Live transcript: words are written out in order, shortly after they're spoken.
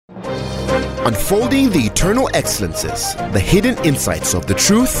unfolding the eternal excellences, the hidden insights of the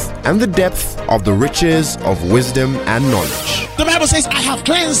truth, and the depth of the riches of wisdom and knowledge. The Bible says, I have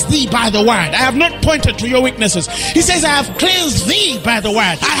cleansed thee by the word. I have not pointed to your weaknesses. He says, I have cleansed thee by the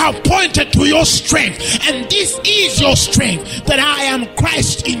word. I have pointed to your strength. And this is your strength, that I am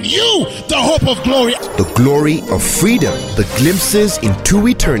Christ in you, the hope of glory. The glory of freedom, the glimpses into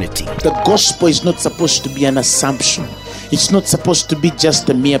eternity. The gospel is not supposed to be an assumption. It's not supposed to be just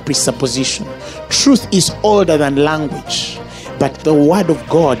a mere presupposition. Truth is older than language, but the word of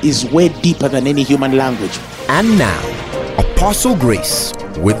God is way deeper than any human language. And now, Apostle Grace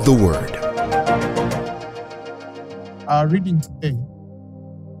with the word. Our reading today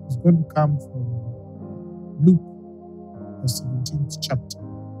is going to come from Luke, the 17th chapter.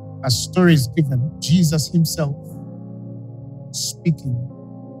 A story is given, Jesus himself speaking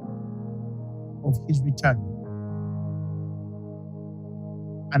of his return.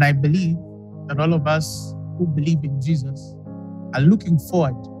 And I believe that all of us who believe in Jesus are looking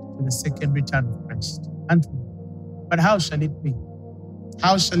forward to the second return of Christ. And but how shall it be?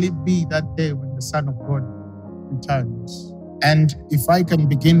 How shall it be that day when the Son of God returns? And if I can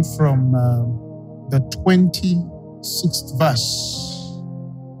begin from the 26th verse.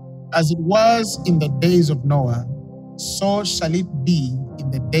 As it was in the days of Noah, so shall it be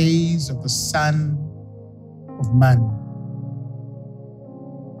in the days of the Son of Man.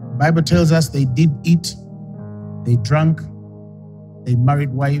 The Bible tells us they did eat, they drank, they married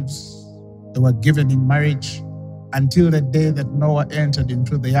wives, they were given in marriage until the day that Noah entered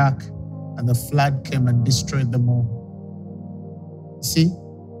into the ark and the flood came and destroyed them all. You see,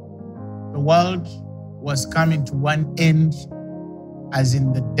 the world was coming to one end, as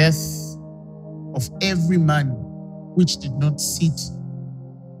in the death of every man which did not sit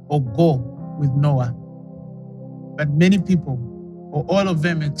or go with Noah. But many people, or all of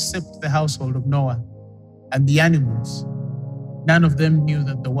them except the household of Noah and the animals, none of them knew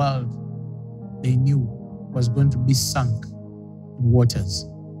that the world they knew was going to be sunk in waters.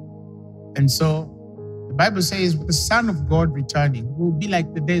 And so the Bible says the Son of God returning will be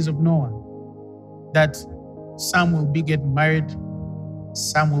like the days of Noah, that some will be getting married,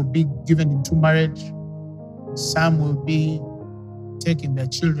 some will be given into marriage, some will be taking their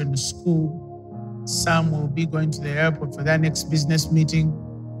children to school, some will be going to the airport for their next business meeting,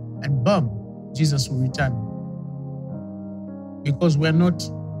 and boom, Jesus will return. Because we're not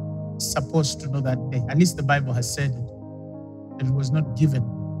supposed to know that day. At least the Bible has said it. And it was not given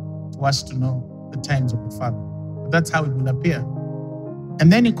to us to know the times of the Father. But that's how it will appear.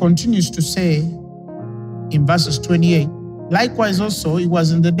 And then he continues to say in verses 28, likewise also it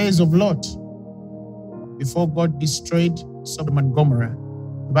was in the days of Lot, before God destroyed Sodom and Gomorrah.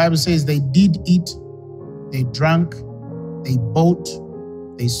 The Bible says they did eat, they drank, they bought,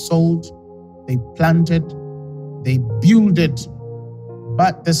 they sold, they planted, they builded.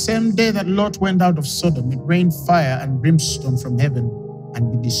 But the same day that Lot went out of Sodom, it rained fire and brimstone from heaven,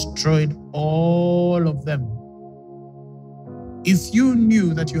 and it destroyed all of them. If you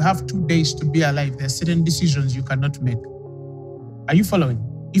knew that you have 2 days to be alive, there are certain decisions you cannot make. Are you following?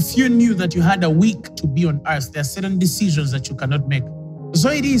 If you knew that you had a week to be on earth, there are certain decisions that you cannot make. So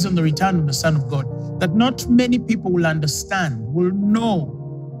it is on the return of the Son of God that not many people will understand, will know,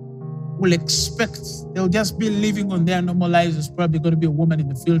 will expect. They'll just be living on their normal lives. There's probably going to be a woman in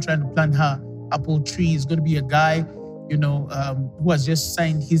the field trying to plant her apple tree. It's going to be a guy, who has just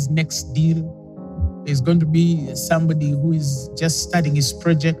signed his next deal. There's going to be somebody who is just starting his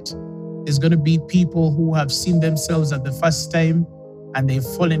project. There's going to be people who have seen themselves at the first time and they've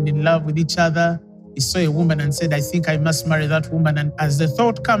fallen in love with each other. He saw a woman and said, I think I must marry that woman. And as the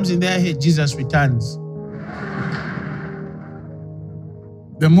thought comes in their head, Jesus returns.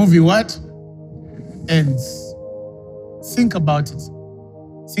 The movie what? Ends. Think about it.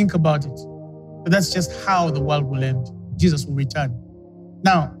 Think about it. But that's just how the world will end. Jesus will return.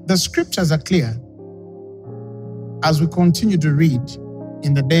 Now, the scriptures are clear. As we continue to read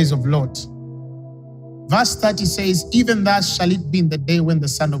in the days of Lot, verse 30 says, even thus shall it be in the day when the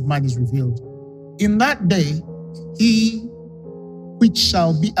Son of Man is revealed. In that day, he which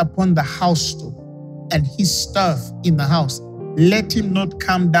shall be upon the housestop and his staff in the house, let him not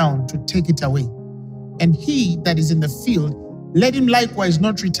come down to take it away. And he that is in the field, let him likewise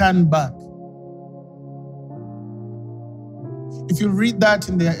not return back. If you read that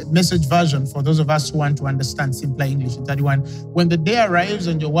in the Message version, for those of us who want to understand simpler English in 31, when the day arrives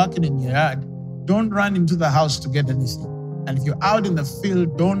and you're working in your yard, don't run into the house to get anything. And if you're out in the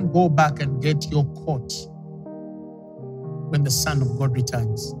field, don't go back and get your coat when the Son of God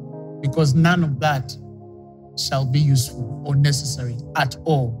returns, because none of that shall be useful or necessary at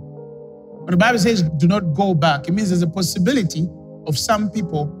all. When the Bible says do not go back, it means there's a possibility of some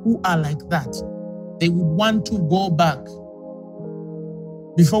people who are like that. They would want to go back.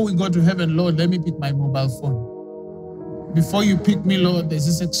 Before we go to heaven, Lord, let me pick my mobile phone. Before you pick me, Lord, there's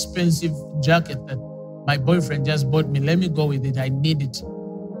this expensive jacket that my boyfriend just bought me. Let me go with it. I need it.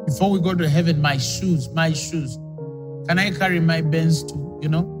 Before we go to heaven, my shoes. Can I carry my Benz too?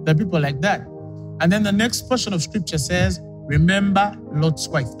 There are people like that. And then the next portion of scripture says, remember Lot's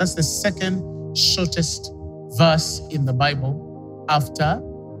wife. That's the second shortest verse in the Bible after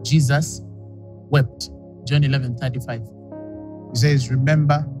Jesus wept. John 11:35. He says,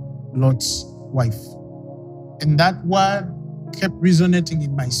 remember Lot's wife. And that word kept resonating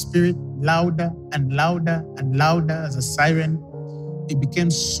in my spirit, louder and louder and louder as a siren. It became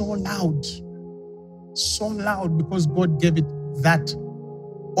so loud because God gave it that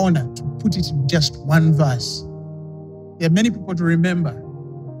honor to put it in just one verse. There are many people to remember.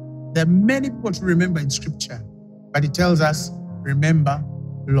 There are many people to remember in scripture, but it tells us, remember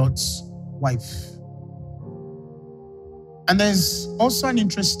Lot's wife. And there's also an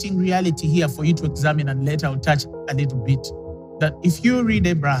interesting reality here for you to examine, and later I'll touch a little bit. That if you read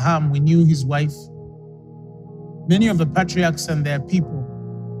Abraham, we knew his wife. Many of the patriarchs and their people,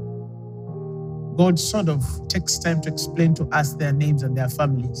 God sort of takes time to explain to us their names and their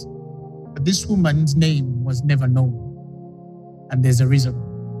families. But this woman's name was never known. And there's a reason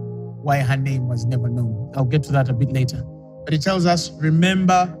why her name was never known. I'll get to that a bit later. But it tells us,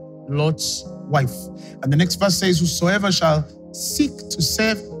 remember Lot's wife. And the next verse says, whosoever shall seek to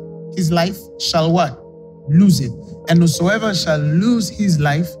save his life shall what? Lose it. And whosoever shall lose his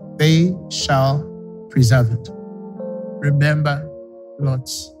life, they shall preserve it. Remember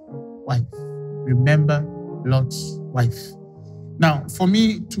Lot's wife. Remember Lot's wife. Now, for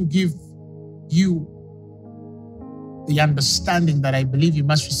me to give you the understanding that I believe you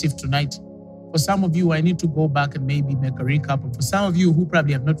must receive tonight, for some of you, I need to go back and maybe make a recap. And for some of you who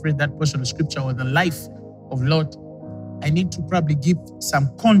probably have not read that portion of scripture or the life of Lot, I need to probably give some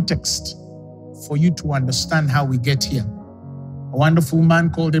context for you to understand how we get here. A wonderful man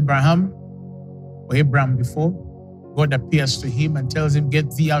called Abraham, or Abram before, God appears to him and tells him, get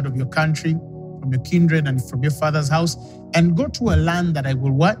thee out of your country, from your kindred and from your father's house, and go to a land that I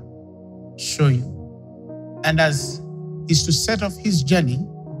will what? Show you. And as he's to set off his journey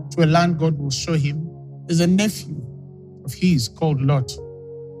to a land God will show him, there's a nephew of his called Lot.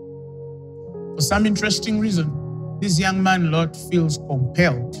 For some interesting reason, this young man, Lot, feels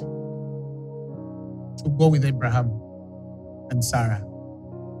compelled to go with Abraham and Sarah.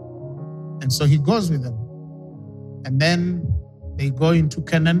 And so he goes with them. And then they go into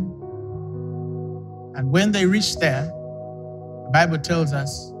Canaan. And when they reach there, the Bible tells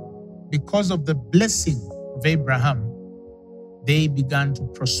us, because of the blessing of Abraham, they began to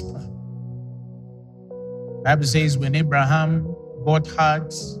prosper. The Bible says when Abraham got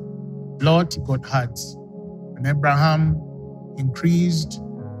herds, Lot got herds. When Abraham increased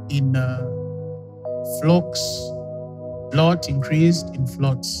in flocks, Lot increased in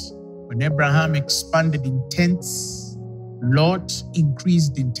flocks. When Abraham expanded in tents, Lot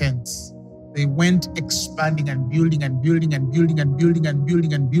increased in tents. They went expanding and building and building and building and building and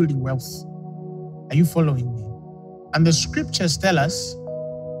building and building wealth. Are you following me? And the scriptures tell us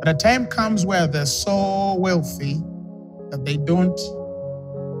that a time comes where they're so wealthy that they don't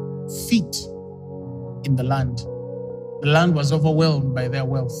fit in the land. The land was overwhelmed by their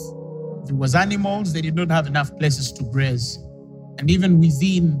wealth. If it was animals, they did not have enough places to graze. And even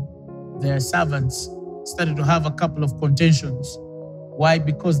within their servants started to have a couple of contentions. Why?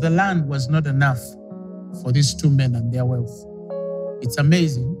 Because the land was not enough for these two men and their wealth. It's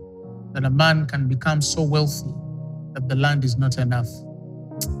amazing that a man can become so wealthy that the land is not enough.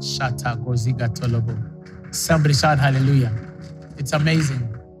 Somebody shout hallelujah. It's amazing.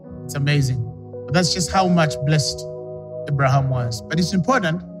 It's amazing. But that's just how much blessed Abraham was. But it's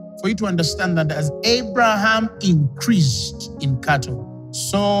important for you to understand that as Abraham increased in cattle,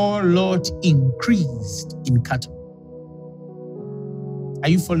 so Lot increased in cattle. Are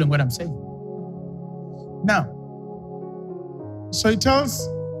you following what I'm saying? Now, so he tells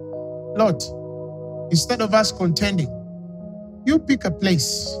Lot, instead of us contending, you pick a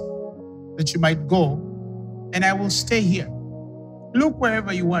place that you might go, and I will stay here. Look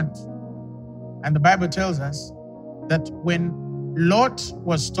wherever you want. And the Bible tells us that when Lot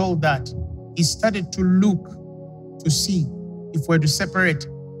was told that, he started to look to see if we're to separate,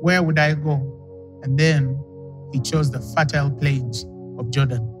 where would I go? And then he chose the fertile plains of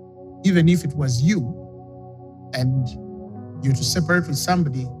Jordan. Even if it was you and you're to separate with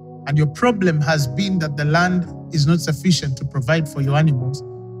somebody, and your problem has been that the land is not sufficient to provide for your animals,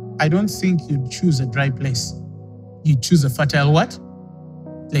 I don't think you'd choose a dry place. You'd choose a fertile what?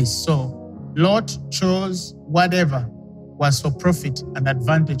 Place. So Lot chose whatever was for profit and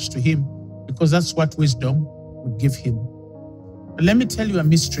advantage to him, because that's what wisdom would give him. But let me tell you a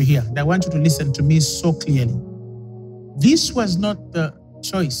mystery here, and I want you to listen to me so clearly. This was not the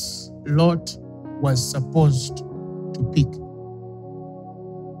choice Lot was supposed to pick.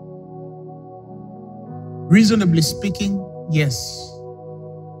 Reasonably speaking, yes.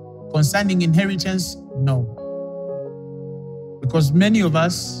 Concerning inheritance, no. Because many of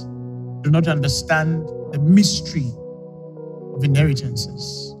us do not understand the mystery of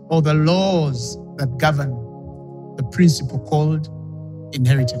inheritances or the laws that govern the principle called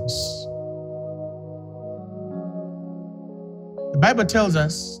inheritance. The Bible tells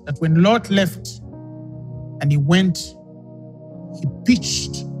us that when Lot left and he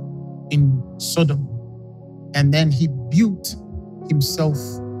pitched in Sodom, and then he built himself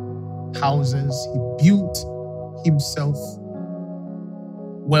houses, he built himself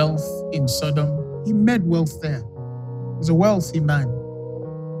wealth in Sodom. He made wealth there. He was a wealthy man.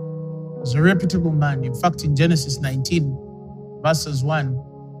 He was a reputable man. In fact, in Genesis 19, verses 1,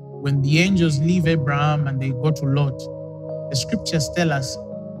 when the angels leave Abraham and they go to Lot, the scriptures tell us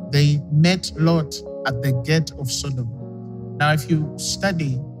they met Lot at the gate of Sodom. Now, if you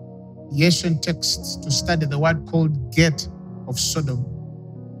study the ancient texts to study the word called gate of Sodom,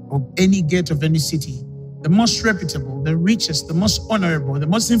 or any gate of any city, the most reputable, the richest, the most honorable, the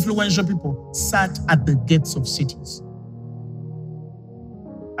most influential people sat at the gates of cities.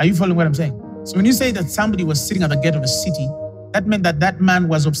 Are you following what I'm saying? So when you say that somebody was sitting at the gate of a city, that meant that that man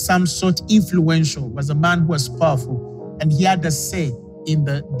was of some sort influential, was a man who was powerful, and he had a say in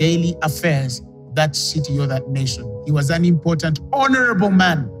the daily affairs of that city or that nation. He was an important, honorable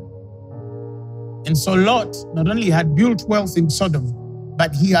man. And so Lot not only had built wealth in Sodom,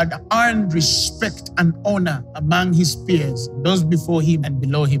 but he had earned respect and honor among his peers, those before him and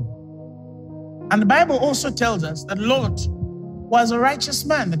below him. And the Bible also tells us that Lot was a righteous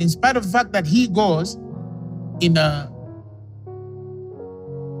man, that in spite of the fact that he goes in a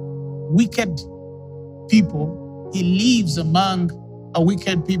wicked people, he lives among a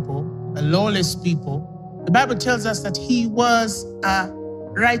wicked people, a lawless people, the Bible tells us that he was a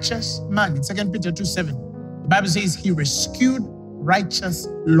righteous man. In 2 Peter 2:7, the Bible says he rescued righteous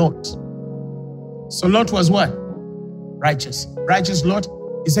Lot. So Lot was what? Righteous. Righteous Lot,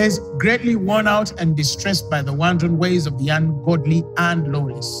 he says, greatly worn out and distressed by the wandering ways of the ungodly and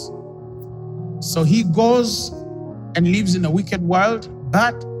lawless. So he goes and lives in a wicked world,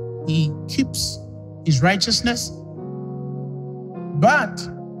 but he keeps his righteousness. But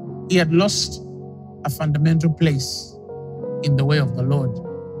he had lost a fundamental place in the way of the Lord.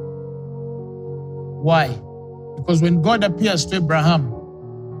 Why? Because when God appears to Abraham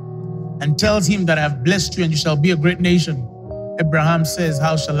and tells him that I have blessed you and you shall be a great nation, Abraham says,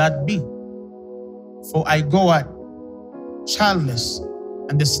 how shall that be? For I go out childless,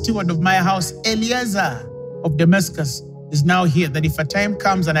 and the steward of my house, Eliezer of Damascus, is now here, that if a time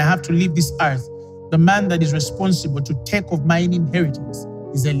comes and I have to leave this earth, the man that is responsible to take of mine inheritance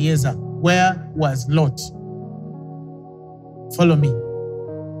is Eliezer. Where was Lot? Follow me.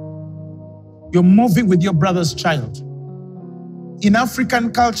 You're moving with your brother's child. In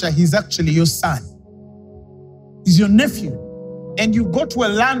African culture, he's actually your son. He's your nephew. And you go to a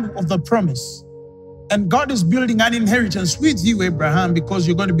land of the promise. And God is building an inheritance with you, Abraham, because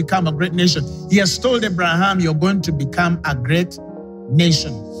you're going to become a great nation. He has told Abraham, you're going to become a great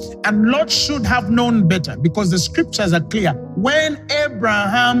nation. And Lot should have known better, because the scriptures are clear. When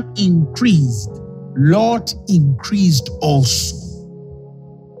Abraham increased, Lot increased also.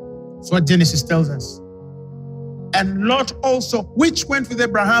 That's what Genesis tells us. And Lot also, which went with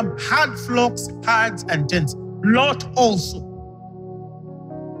Abraham, had flocks, herds, and tents. Lot also.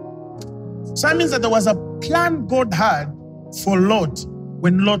 So that means that there was a plan God had for Lot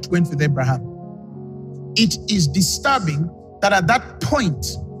when Lot went with Abraham. It is disturbing that at that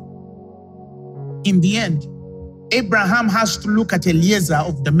point, in the end, Abraham has to look at Eliezer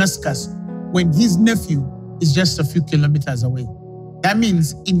of Damascus when his nephew is just a few kilometers away. That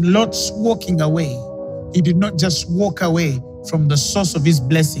means in Lot's walking away, he did not just walk away from the source of his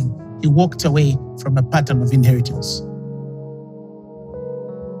blessing, he walked away from a pattern of inheritance.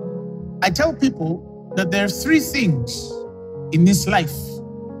 I tell people that there are 3 things in this life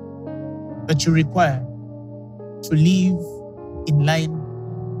that you require to live in line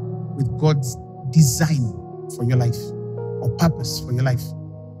with God's design for your life or purpose for your life.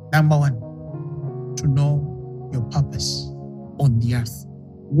 Number 1, to know your purpose on the earth.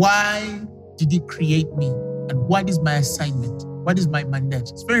 Why did he create me? And what is my assignment What is my mandate?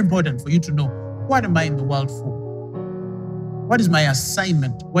 It's very important for you to know, what am I in the world for? What is my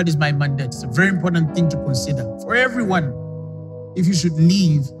assignment? What is my mandate? It's a very important thing to consider for everyone if you should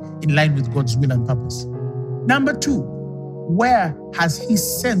live in line with God's will and purpose. Number 2, where has He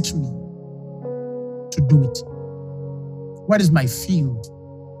sent me to do it? What is my field?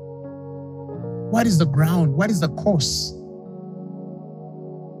 What is the ground? What is the course?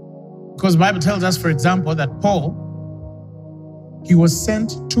 Because the Bible tells us, for example, that Paul, he was sent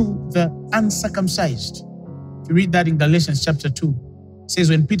to the uncircumcised. If you read that in Galatians chapter 2, it says,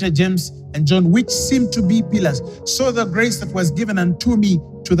 when Peter, James, and John, which seemed to be pillars, saw the grace that was given unto me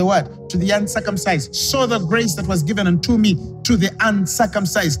to the what? To the uncircumcised. Saw the grace that was given unto me to the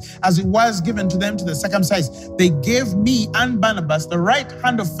uncircumcised, as it was given to them to the circumcised. They gave me and Barnabas the right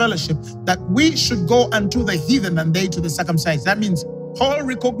hand of fellowship, that we should go unto the heathen and they to the circumcised. That means Paul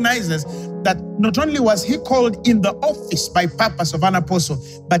recognizes that not only was he called in the office by purpose of an apostle,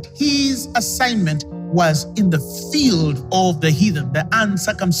 but his assignment was in the field of the heathen, the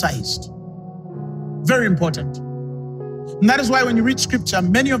uncircumcised. Very important. And that is why when you read scripture,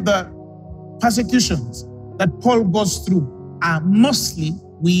 many of the persecutions that Paul goes through are mostly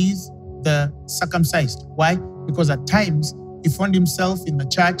with the circumcised. Why? Because at times he found himself in the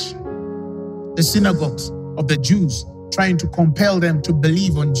church, the synagogues of the Jews, trying to compel them to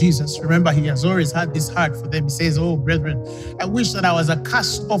believe on Jesus. Remember, he has always had this heart for them. He says, oh, brethren, I wish that I was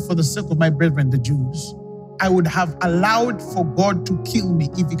cast off for the sake of my brethren, the Jews. I would have allowed for God to kill me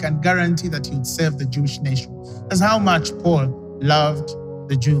if he can guarantee that he would save the Jewish nation. That's how much Paul loved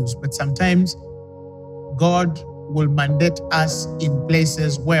the Jews. But sometimes God will mandate us in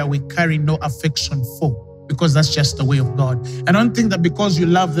places where we carry no affection for, because that's just the way of God. I don't think that because you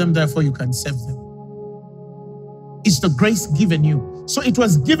love them, therefore you can save them. It's the grace given you. So it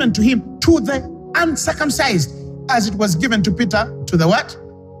was given to him, to the uncircumcised, as it was given to Peter, to the what?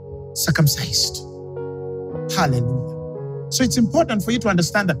 Circumcised. Hallelujah. So it's important for you to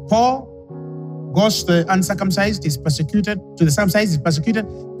understand that Paul goes to the uncircumcised, is persecuted. To the circumcised, is persecuted.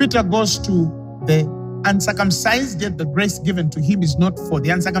 Peter goes to the uncircumcised, yet the grace given to him is not for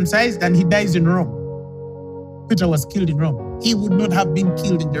the uncircumcised, and he dies in Rome. Peter was killed in Rome. He would not have been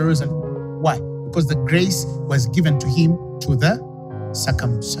killed in Jerusalem. Why? Because the grace was given to him to the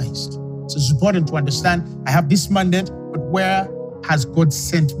circumcised. So it's important to understand, I have this mandate, but where has God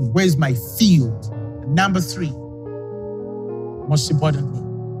sent me? Where is my field? And number 3, most importantly,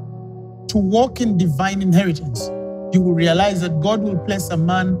 to walk in divine inheritance, you will realize that God will place a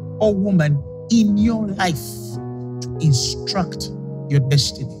man or woman in your life to instruct your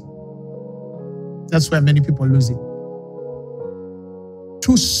destiny. That's where many people lose it.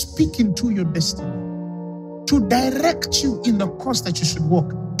 To speak into your destiny, to direct you in the course that you should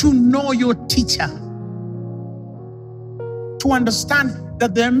walk, to know your teacher, to understand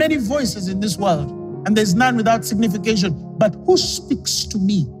that there are many voices in this world and there's none without signification, but who speaks to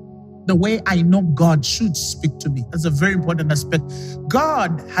me the way I know God should speak to me? That's a very important aspect.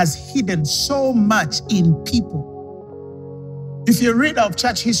 God has hidden so much in people. If you read our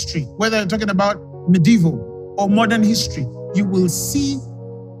church history, whether you're talking about medieval or modern history, you will see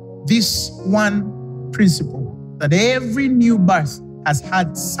this one principle, that every new birth has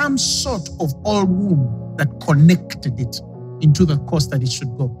had some sort of old womb that connected it into the course that it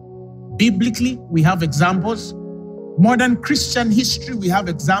should go. Biblically, we have examples. Modern Christian history, we have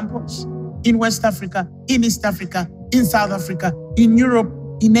examples. In West Africa, in East Africa, in South Africa, in Europe,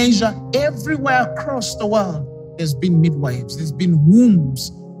 in Asia, everywhere across the world, there's been midwives. There's been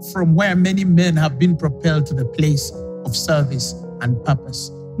wombs from where many men have been propelled to the place of service and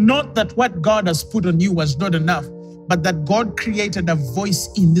purpose. Not that what God has put on you was not enough, but that God created a voice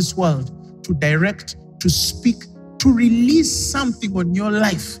in this world to direct, to speak, to release something on your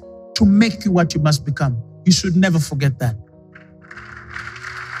life to make you what you must become. You should never forget that.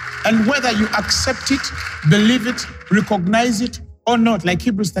 And whether you accept it, believe it, recognize it or not, like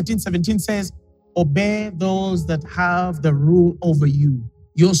Hebrews 13:17 says, obey those that have the rule over you,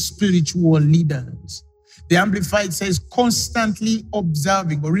 your spiritual leaders. The Amplified says, constantly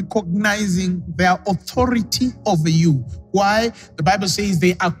observing or recognizing their authority over you. Why? The Bible says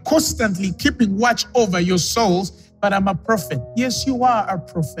they are constantly keeping watch over your souls. But I'm a prophet. Yes, you are a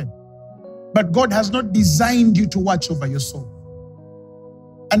prophet. But God has not designed you to watch over your soul.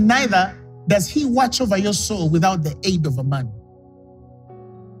 And neither does he watch over your soul without the aid of a man.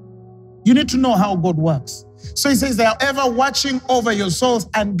 You need to know how God works. So he says they are ever watching over your souls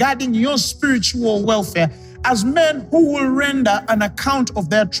and guarding your spiritual welfare as men who will render an account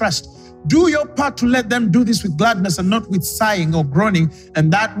of their trust. Do your part to let them do this with gladness and not with sighing or groaning,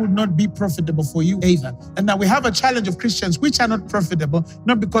 and that would not be profitable for you either. And now we have a challenge of Christians which are not profitable,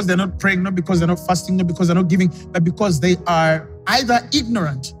 not because they're not praying, not because they're not fasting, not because they're not giving, but because they are either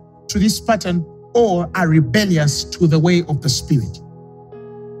ignorant to this pattern or are rebellious to the way of the Spirit.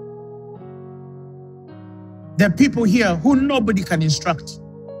 There are people here who nobody can instruct.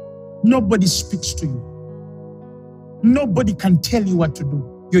 Nobody speaks to you. Nobody can tell you what to do.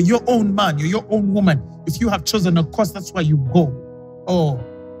 You're your own man, you're your own woman. If you have chosen a course, that's where you go. Oh,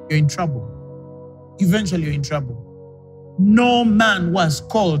 you're in trouble. Eventually you're in trouble. No man was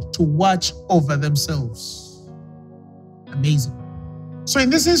called to watch over themselves. Amazing. So in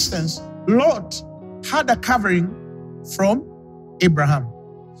this instance, Lot had a covering from Abraham.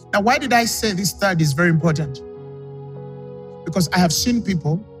 Now, why did I say this third is very important? Because I have seen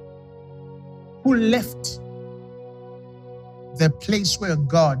people who left the place where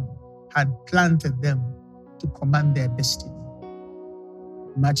God had planted them to command their destiny.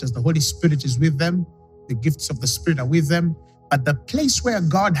 Much as the Holy Spirit is with them, the gifts of the Spirit are with them, but the place where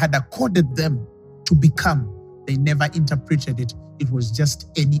God had accorded them to become, they never interpreted it. It was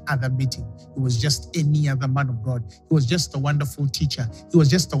just any other meeting. It was just any other man of God. He was just a wonderful teacher. He was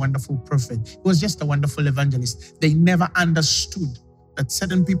just a wonderful prophet. He was just a wonderful evangelist. They never understood that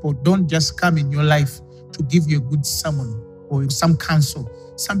certain people don't just come in your life to give you a good sermon or some counsel.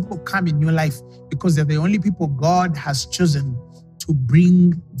 Some people come in your life because they're the only people God has chosen to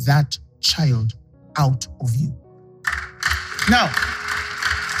bring that child out of you. Now,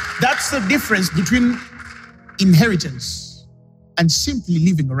 that's the difference between inheritance and simply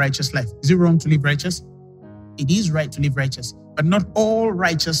living a righteous life. Is it wrong to live righteous? It is right to live righteous, but not all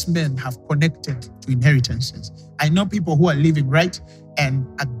righteous men have connected to inheritances. I know people who are living right and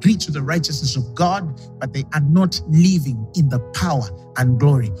agree to the righteousness of God, but they are not living in the power and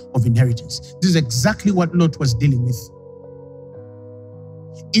glory of inheritance. This is exactly what Lot was dealing with.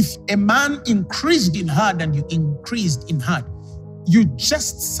 If a man increased in heart and you increased in heart, you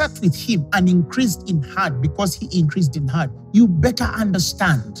just sat with him and increased in heart because he increased in heart, you better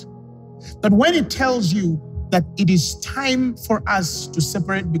understand that when it tells you that it is time for us to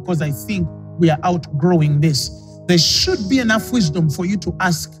separate because I think we are outgrowing this, there should be enough wisdom for you to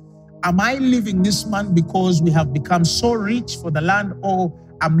ask, am I leaving this man because we have become so rich for the land, or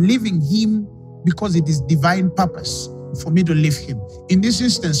I'm leaving him because it is divine purpose for me to leave him? In this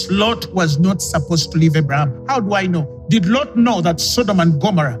instance, Lot was not supposed to leave Abraham. How do I know? Did Lot know that Sodom and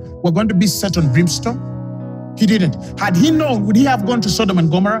Gomorrah were going to be set on brimstone? He didn't. Had he known, would he have gone to Sodom and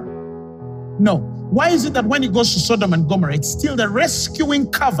Gomorrah? No. Why is it that when he goes to Sodom and Gomorrah, it's still the rescuing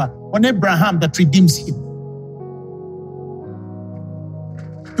cover on Abraham that redeems him?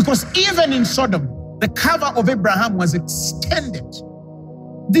 Because even in Sodom, the cover of Abraham was extended.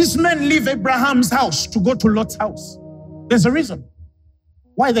 These men leave Abraham's house to go to Lot's house. There's a reason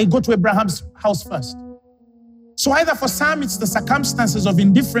why they go to Abraham's house first. So either for some, it's the circumstances of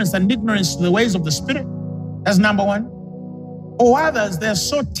indifference and ignorance to the ways of the Spirit. That's number one. Or others, they're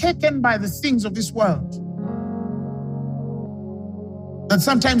so taken by the things of this world that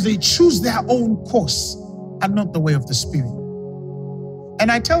sometimes they choose their own course and not the way of the Spirit.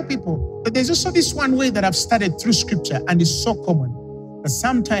 And I tell people that there's also this one way that I've studied through Scripture and is so common, that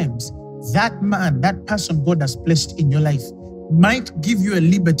sometimes that man, that person God has placed in your life might give you a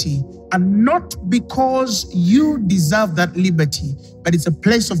liberty, and not because you deserve that liberty, but it's a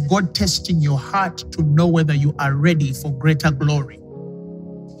place of God testing your heart to know whether you are ready for greater glory.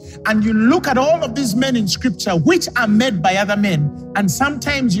 And you look at all of these men in Scripture, which are made by other men, and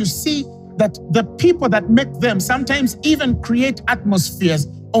sometimes you see that the people that make them sometimes even create atmospheres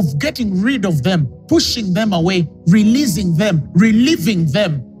of getting rid of them, pushing them away, releasing them, relieving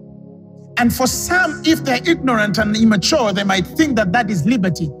them. And for some, if they're ignorant and immature, they might think that that is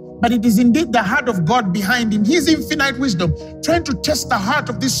liberty. But it is indeed the heart of God behind in His infinite wisdom, trying to test the heart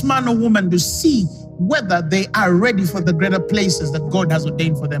of this man or woman to see whether they are ready for the greater places that God has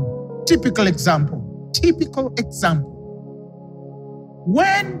ordained for them. Typical example.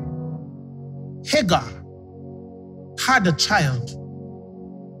 When Hagar had a child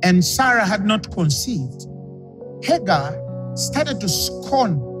and Sarah had not conceived, Hagar started to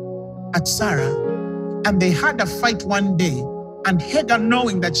scorn at Sarah, and they had a fight one day, and Hagar,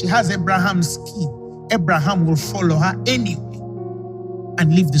 knowing that she has Abraham's kid, Abraham will follow her anyway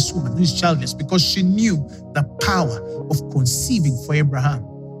and leave this woman who is childless, because she knew the power of conceiving for Abraham.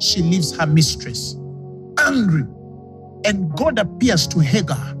 She leaves her mistress angry, and God appears to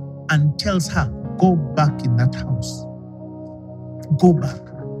Hagar and tells her, go back in that house. Go back.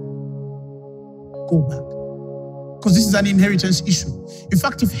 Go back. because this is an inheritance issue. In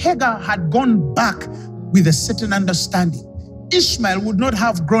fact, if Hagar had gone back with a certain understanding, Ishmael would not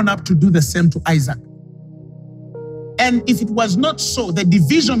have grown up to do the same to Isaac. And if it was not so, the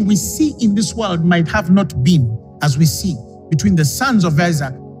division we see in this world might have not been as we see between the sons of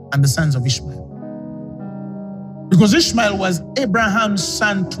Isaac and the sons of Ishmael. Because Ishmael was Abraham's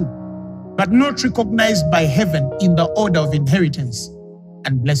son too, but not recognized by heaven in the order of inheritance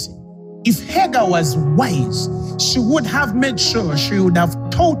and blessing. If Hagar was wise, she would have made sure she would have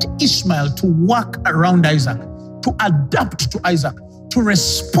taught Ishmael to work around Isaac, to adapt to Isaac, to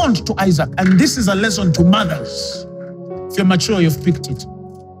respond to Isaac. And this is a lesson to mothers. If you're mature, you've picked it.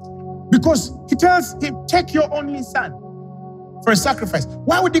 Because he tells him, take your only son for a sacrifice.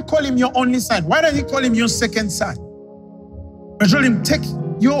 Why would he call him your only son? Why doesn't he call him your second son? He told him, take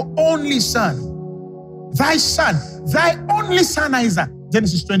your only son, thy only son Isaac,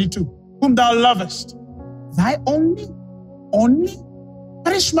 Genesis 22, whom thou lovest. Thy only?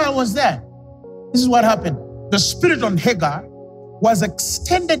 But Ishmael was there. This is what happened. The spirit on Hagar was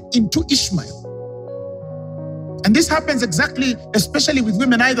extended into Ishmael. And this happens exactly, especially with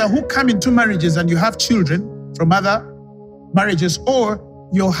women either who come into marriages and you have children from other marriages, or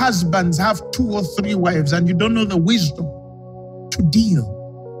your husbands have 2 or 3 wives and you don't know the wisdom to deal.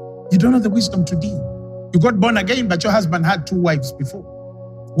 You don't know the wisdom to deal. You got born again, but your husband had 2 wives before.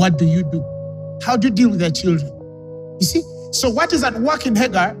 What do you do? How do you deal with their children? You see? So what is at work in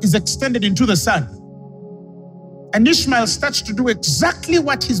Hagar is extended into the son. And Ishmael starts to do exactly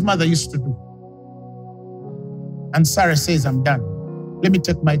what his mother used to do. And Sarah says, I'm done. Let me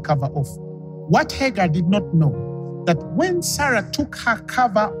take my cover off. What Hagar did not know, that when Sarah took her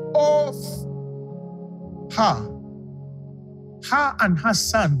cover off, her and her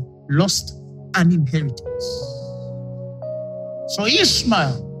son lost an inheritance. So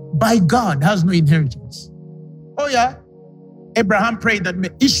Ishmael, by God, has no inheritance. Oh yeah, Abraham prayed that may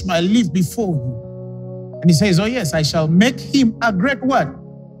Ishmael live before you. And he says, oh yes, I shall make him a great what?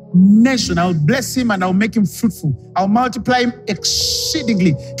 Nation. I'll bless him and I'll make him fruitful. I'll multiply him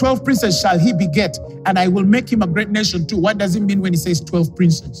exceedingly. 12 princes shall he beget, and I will make him a great nation too. What does it mean when he says 12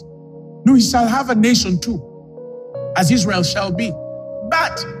 princes? No, he shall have a nation too, as Israel shall be.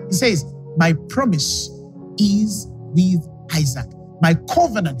 But he says, my promise is with Isaac. My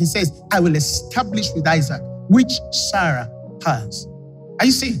covenant, he says, I will establish with Isaac, which Sarah has. Are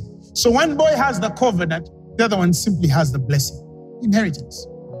you seeing? So one boy has the covenant, the other one simply has the blessing, inheritance.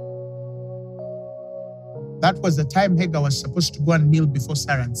 That was the time Hagar was supposed to go and kneel before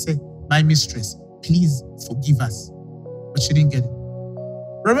Sarah and say, my mistress, please forgive us. But she didn't get it.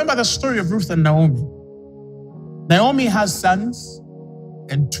 Remember the story of Ruth and Naomi. Naomi has sons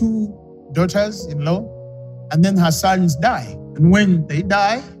and 2 daughters-in-law, and then her sons die. And when they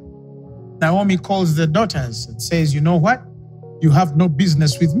die, Naomi calls the daughters and says, you know what? You have no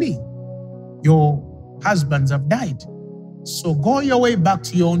business with me. Your husbands have died. So go your way back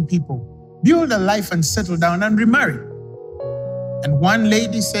to your own people. Build a life and settle down and remarry. And one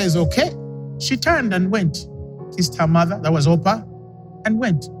lady says, okay. She turned and went, kissed her mother, that was Orpah, and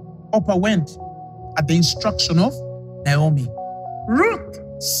went. Orpah went at the instruction of Naomi. Ruth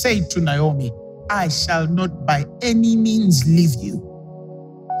said to Naomi, I shall not by any means leave you.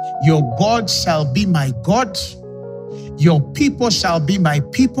 Your God shall be my God. Your people shall be my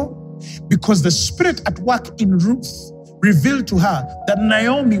people. Because the spirit at work in Ruth revealed to her that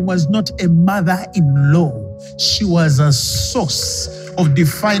Naomi was not a mother-in-law. She was a source of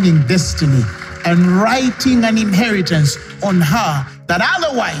defining destiny and writing an inheritance on her that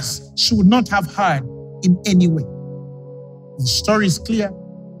otherwise she would not have heard in any way. The story is clear.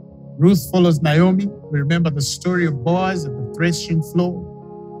 Ruth follows Naomi. We remember the story of Boaz at the threshing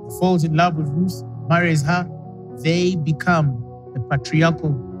floor. He falls in love with Ruth, marries her. They become the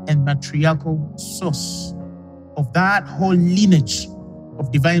patriarchal and matriarchal source of that whole lineage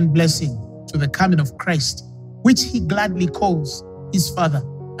of divine blessing to the coming of Christ, which he gladly calls his father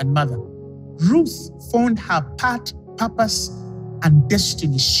and mother. Ruth found her part, purpose, and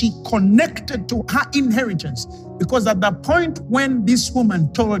destiny. She connected to her inheritance because at the point when this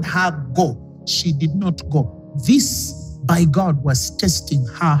woman told her go, she did not go. This, by God, was testing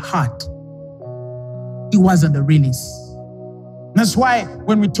her heart. It wasn't a release. That's why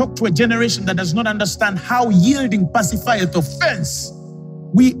when we talk to a generation that does not understand how yielding pacifieth offense,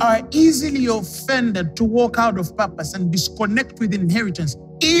 we are easily offended to walk out of purpose and disconnect with inheritance,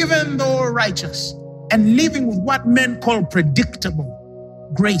 even though righteous, and living with what men call predictable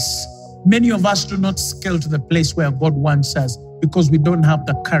grace. Many of us do not scale to the place where God wants us because we don't have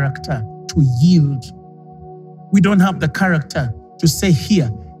the character to yield. We don't have the character to say, here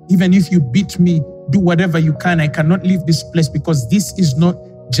Even if you beat me, do whatever you can. I cannot leave this place because this is not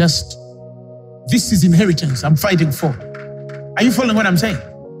just, this is inheritance I'm fighting for. Are you following what I'm saying?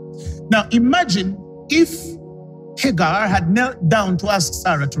 Now imagine if Hagar had knelt down to ask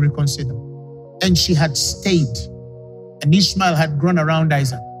Sarah to reconsider, and she had stayed, and Ishmael had grown around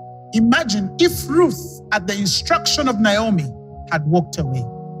Isaac. Imagine if Ruth, at the instruction of Naomi, had walked away.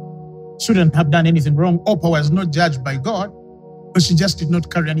 Shouldn't have done anything wrong. Oprah was not judged by God, but she just did not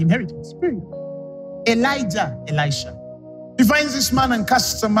carry an inheritance. Period. Elisha, he finds this man and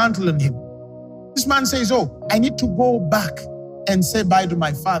casts a mantle on him. This man says, oh, I need to go back and say bye to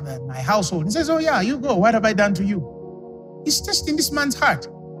my father and my household. He says, oh yeah, you go. What have I done to you? He's testing this man's heart.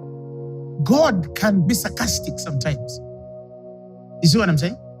 God can be sarcastic sometimes. You see what I'm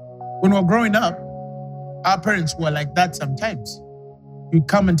saying? When we were growing up, our parents were like that sometimes. You'd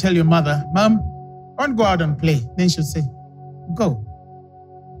come and tell your mother, Mom, I want to go out and play. Then she'll say, go.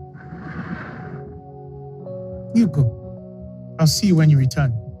 You go. I'll see you when you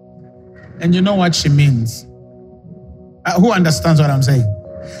return. And you know what she means. Who understands what I'm saying?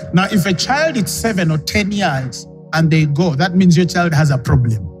 Now, if a child is 7 or 10 years and they go, that means your child has a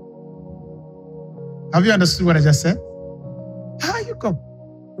problem. Have you understood what I just said? How you go?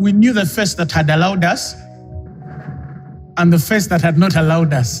 We knew the face that had allowed us and the face that had not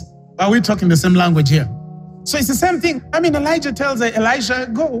allowed us. Are we talking the same language here? So it's the same thing. I mean, Elijah tells Elisha,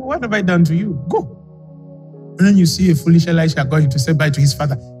 go, what have I done to you? Go. And then you see a foolish Elisha going to say bye to his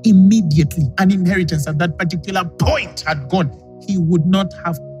father. Immediately, an inheritance at that particular point had gone. He would not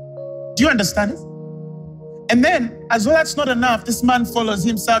have. Do you understand it? And then, as well, that's not enough. This man follows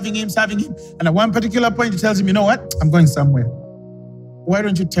him, serving him. And at one particular point, he tells him, you know what? I'm going somewhere. Why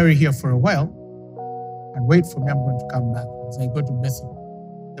don't you tarry here for a while and wait for me? I'm going to come back. As I go to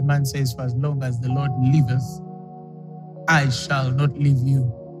Bethel, the man says, for as long as the Lord liveth, I shall not leave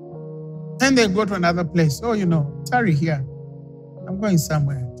you. Then they go to another place. Oh, tarry here. I'm going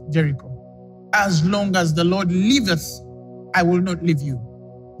somewhere, Jericho. As long as the Lord liveth, I will not leave you.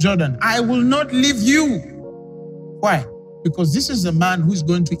 Jordan, I will not leave you. Why? Because this is the man who's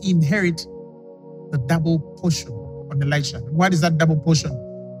going to inherit the double portion on Elisha. What is that double portion?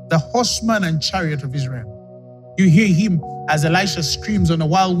 The horseman and chariot of Israel. You hear him as Elisha screams on a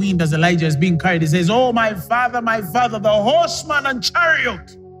wild wind as Elijah is being carried. He says, oh, my father, the horseman and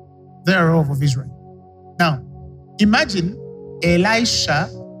chariot thereof of Israel. Now, imagine Elisha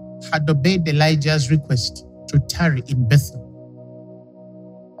had obeyed Elijah's request to tarry in Bethel.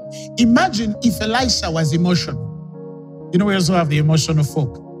 Imagine if Elisha was emotional. We also have the emotional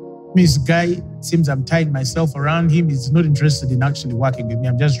folk. This guy, seems I'm tying myself around him. He's not interested in actually working with me.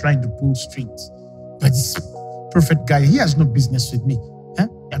 I'm just trying to pull strings. But this prophet guy, he has no business with me.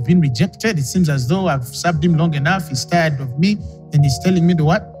 I've been rejected. It seems as though I've served him long enough. He's tired of me. And he's telling me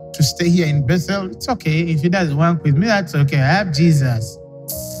to stay here in Bethel. It's okay. If he doesn't work with me, that's okay. I have Jesus.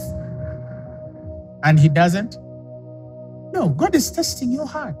 And he doesn't? No, God is testing your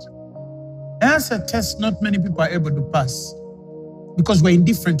heart. And that's a test not many people are able to pass because we're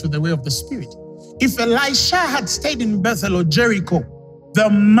indifferent to the way of the Spirit. If Elisha had stayed in Bethel or Jericho, the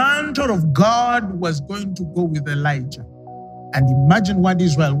mantle of God was going to go with Elijah. And imagine what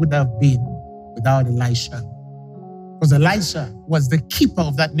Israel would have been without Elisha. Because Elisha was the keeper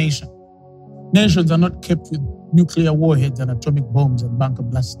of that nation. Nations are not kept with nuclear warheads and atomic bombs and bunker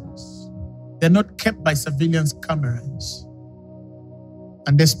blasters. They're not kept by surveillance cameras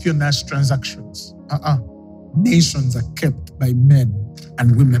and espionage transactions. Nations are kept by men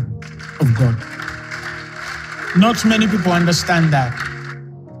and women of God. Not many people understand that,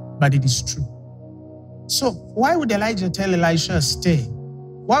 but it is true. So why would Elijah tell Elisha, stay?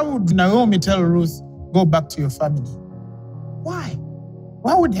 Why would Naomi tell Ruth, go back to your family? Why?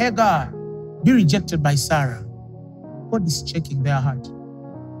 Why would Hagar be rejected by Sarah? God is checking their heart.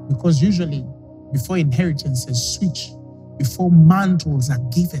 Because usually, before inheritances switch, before mantles are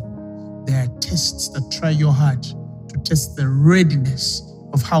given, there are tests that try your heart to test the readiness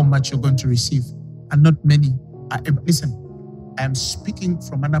of how much you're going to receive. And not many are able. Listen, I am speaking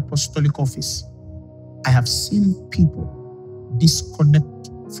from an apostolic office. I have seen people disconnect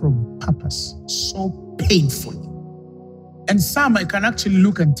from purpose so painfully. And some I can actually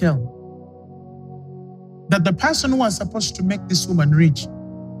look and tell that the person who was supposed to make this woman rich,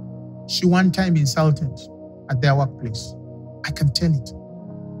 she one time insulted at their workplace. I can tell it.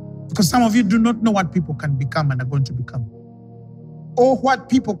 Because some of you do not know what people can become and are going to become. Or what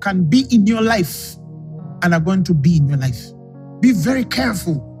people can be in your life and are going to be in your life. Be very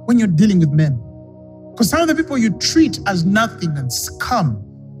careful when you're dealing with men. Because some of the people you treat as nothing and scum,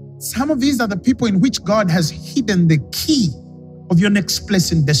 some of these are the people in which God has hidden the key of your next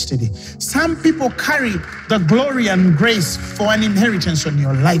place in destiny. Some people carry the glory and grace for an inheritance on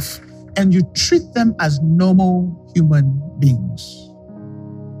your life, and you treat them as normal human beings.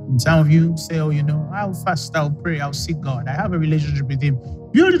 And some of you say, oh, I'll fast, I'll pray, I'll seek God. I have a relationship with Him.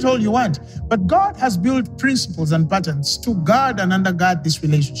 Build it all you want. But God has built principles and patterns to guard and undergird this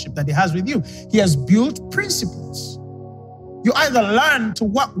relationship that He has with you. He has built principles. You either learn to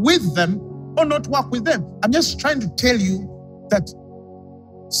work with them or not work with them. I'm just trying to tell you that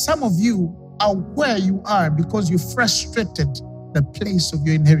some of you are where you are because you frustrated the place of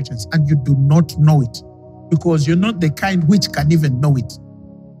your inheritance and you do not know it, because you're not the kind which can even know it.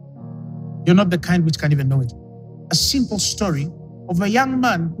 You're not the kind which can even know it. A simple story of a young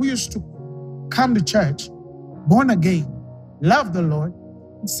man who used to come to church, born again, love the Lord.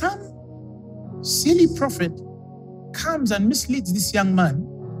 And some silly prophet comes and misleads this young man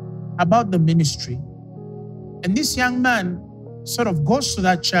about the ministry. And this young man sort of goes to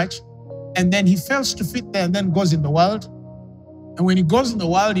that church, and then he fails to fit there and then goes in the world. And when he goes in the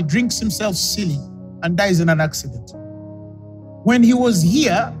world, he drinks himself silly and dies in an accident. When he was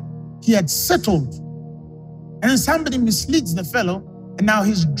here, he had settled. And then somebody misleads the fellow, and now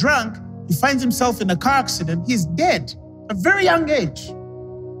he's drunk. He finds himself in a car accident. He's dead at a very young age.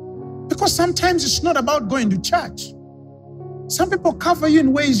 Because sometimes it's not about going to church. Some people cover you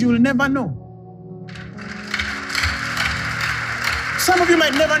in ways you will never know. Some of you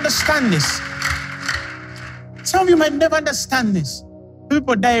might never understand this. Some of you might never understand this.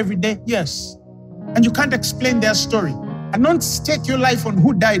 People die every day, yes. And you can't explain their story. And don't stake your life on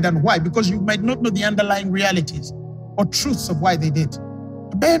who died and why, because you might not know the underlying realities or truths of why they did.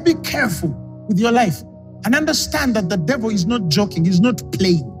 But be careful with your life and understand that the devil is not joking. He's not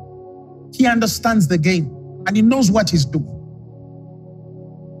playing. He understands the game and he knows what he's doing.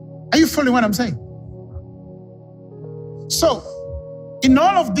 Are you following what I'm saying? So, in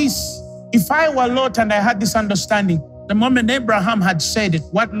all of this, if I were Lot and I had this understanding, the moment Abraham had said it,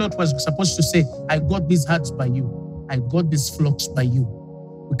 what Lot was supposed to say, I got these herds by you. I got these flocks by you.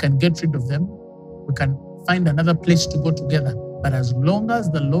 We can get rid of them. We can find another place to go together. But as long as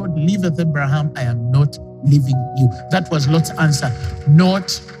the Lord leaveth Abraham, I am not leaving you. That was Lot's answer. Not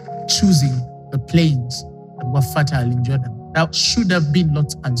choosing the plains that were fertile in Jordan. That should have been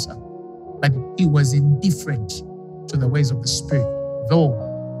Lot's answer. But he was indifferent to the ways of the Spirit,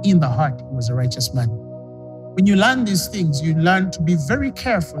 though in the heart he was a righteous man. When you learn these things, you learn to be very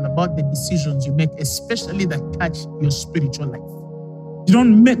careful about the decisions you make, especially that touch your spiritual life. You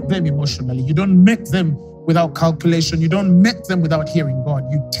don't make them emotionally. You don't make them without calculation. You don't make them without hearing God.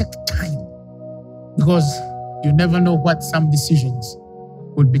 You take time, because you never know what some decisions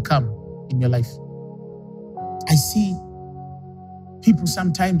will become in your life. I see people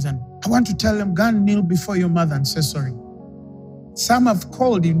sometimes, and I want to tell them, go and kneel before your mother and say sorry. Some have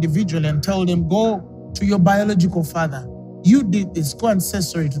called individually and told them, go to your biological father. You did this. Go and say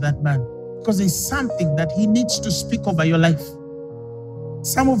sorry to that man, because there's something that he needs to speak over your life.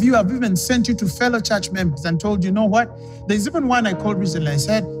 Some of you have even sent you to fellow church members and told you know what? There's even one I called recently. I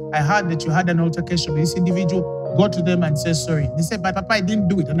said, I heard that you had an altercation with this individual. Go to them and say sorry. They said, but Papa, I didn't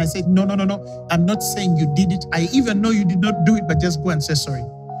do it. And I said, no. I'm not saying you did it. I even know you did not do it, but just go and say sorry.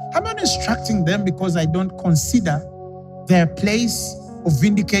 I'm not instructing them because I don't consider their place of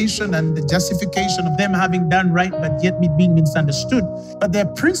vindication and the justification of them having done right, but yet me being misunderstood. But there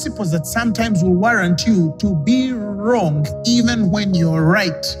are principles that sometimes will warrant you to be wrong even when you're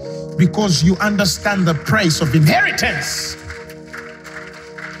right, because you understand the price of inheritance.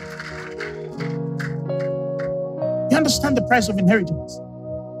 You understand the price of inheritance.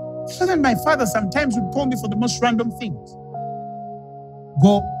 So then my father sometimes would call me for the most random things.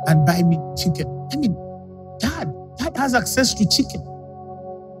 Go and buy me chicken. I mean, Dad has access to chicken.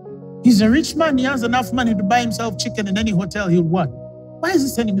 He's a rich man. He has enough money to buy himself chicken in any hotel he'll want. Why is he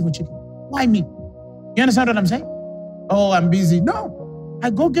sending me for chicken? Why me? You understand what I'm saying? Oh, I'm busy. No. I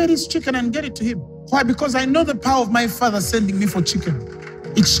go get his chicken and get it to him. Why? Because I know the power of my father sending me for chicken.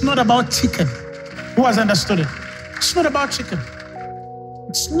 It's not about chicken. Who has understood it? It's not about chicken.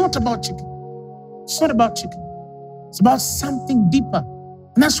 It's not about chicken. It's not about chicken. It's about something deeper.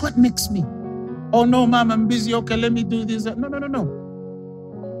 And that's what makes me. Oh, no, Mom, I'm busy. Okay, let me do this. No.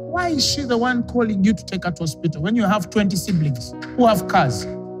 Why is she the one calling you to take her to hospital when you have 20 siblings who have cars?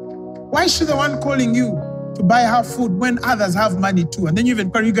 Why is she the one calling you to buy her food when others have money too? And then you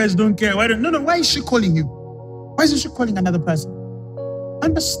even, you guys don't care. Why is she calling you? Why isn't she calling another person?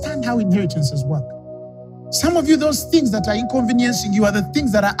 Understand how inheritances work. Some of you, those things that are inconveniencing you are the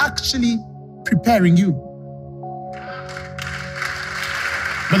things that are actually preparing you.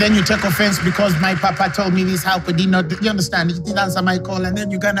 But then you take offense because my papa told me this, how could he not? You understand? He didn't answer my call, and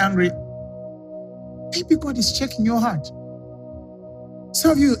then you get angry. Maybe God is checking your heart.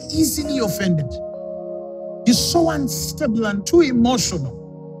 Some of you are easily offended. You're so unstable and too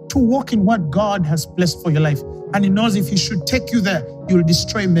emotional to walk in what God has blessed for your life. And He knows if He should take you there, you'll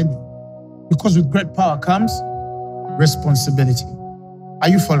destroy many. Because with great power comes responsibility. Are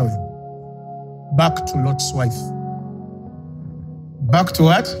you following? Back to Lot's wife. Back to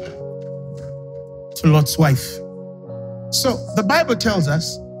what? To Lot's wife. So the Bible tells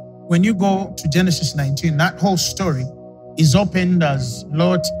us, when you go to Genesis 19, that whole story is opened as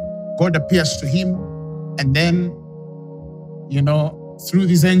Lot, God appears to him, and then, through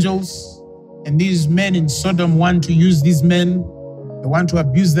these angels, and these men in Sodom want to use these men, they want to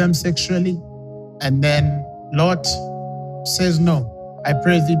abuse them sexually, and then Lot says, no, I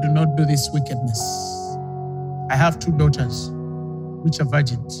pray thee do not do this wickedness. I have 2 daughters, which are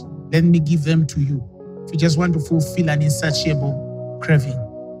virgins. Let me give them to you. If you just want to fulfill an insatiable craving.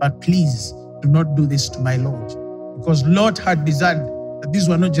 But please do not do this to my Lord. Because Lot had discerned that these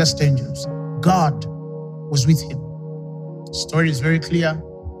were not just angels. God was with him. The story is very clear.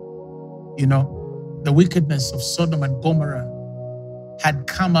 The wickedness of Sodom and Gomorrah had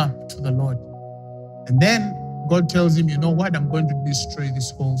come up to the Lord. And then God tells him, you know what? I'm going to destroy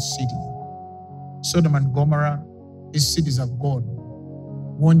this whole city. Sodom and Gomorrah, these cities of God.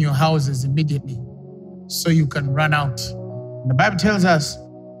 Warn your houses immediately so you can run out. And the Bible tells us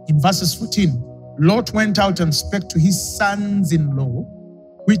in verses 14, Lot went out and spake to his sons-in-law,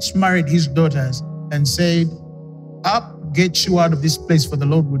 which married his daughters, and said, up, get you out of this place, for the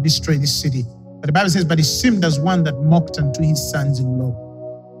Lord will destroy this city. But the Bible says, but he seemed as one that mocked unto his sons-in-law.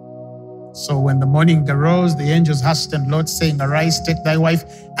 So when the morning arose, the angels hastened Lot, saying, arise, take thy wife,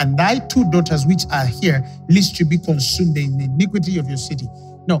 and thy 2 daughters which are here, lest you be consumed in the iniquity of your city.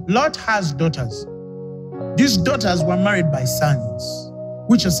 No, Lot has daughters. These daughters were married by sons,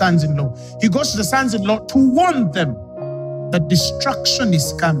 which are sons-in-law. He goes to the sons-in-law to warn them that destruction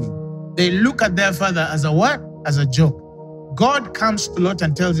is coming. They look at their father as a what? As a joke. God comes to Lot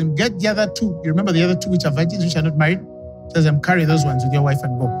and tells him, get the other 2. You remember the other 2 which are virgins, which are not married? Tells them, carry those ones with your wife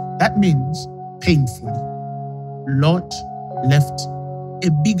and go. That means painfully, Lot left a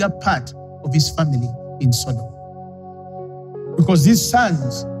bigger part of his family in Sodom. Because these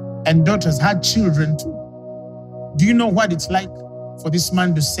sons and daughters had children too. Do you know what it's like for this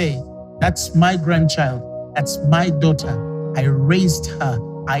man to say, that's my grandchild, that's my daughter. I raised her,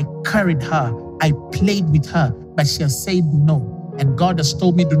 I carried her, I played with her, but she has said no. And God has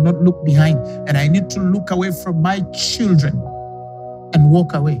told me, do not look behind. And I need to look away from my children and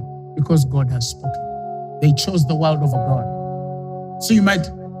walk away because God has spoken. They chose the world over God. So you might,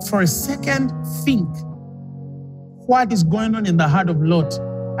 for a second, think what is going on in the heart of Lot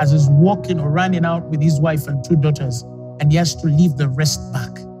as he's walking or running out with his wife and 2 daughters, and he has to leave the rest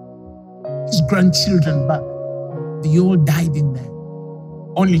back. His grandchildren back. They all died in there.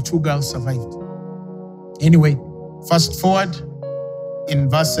 Only 2 girls survived. Anyway, fast forward in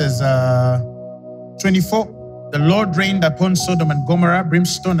verses 24. The Lord rained upon Sodom and Gomorrah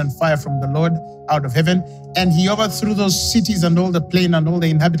brimstone and fire from the Lord out of heaven, and he overthrew those cities and all the plain and all the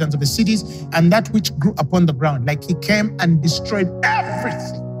inhabitants of the cities and that which grew upon the ground. Like he came and destroyed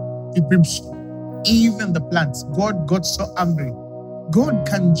everything with brimstone, even the plants. God got so angry. God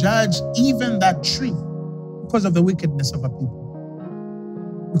can judge even that tree because of the wickedness of a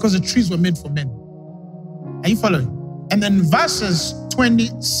people. Because the trees were made for men. Are you following? And then verses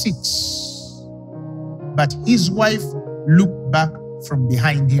 26. But his wife looked back from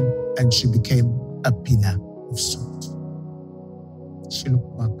behind him and she became a pillar of salt. She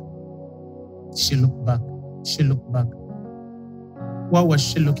looked back. She looked back. She looked back. What was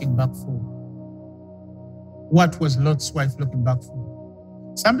she looking back for? What was Lot's wife looking back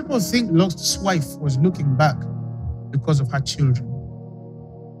for? Some people think Lot's wife was looking back because of her children.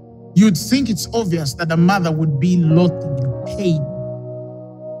 You'd think it's obvious that a mother would be loathing in pain.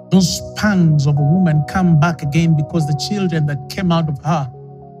 Those pangs of a woman come back again because the children that came out of her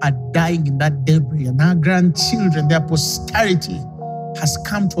are dying in that debris, and her grandchildren, their posterity, has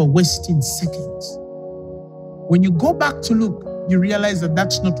come to a waste in seconds. When you go back to look, you realize that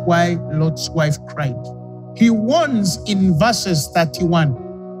that's not why Lot's wife cried. He warns in verses 31,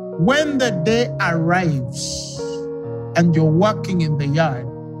 when the day arrives and you're walking in the yard,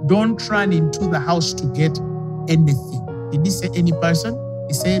 don't run into the house to get anything. Did he say any person?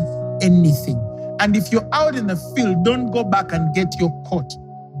 He said anything. And if you're out in the field, don't go back and get your coat.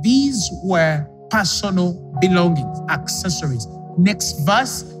 These were personal belongings, accessories. Next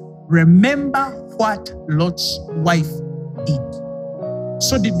verse, remember what Lot's wife did.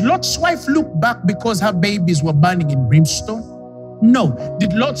 So did Lot's wife look back because her babies were burning in brimstone? No.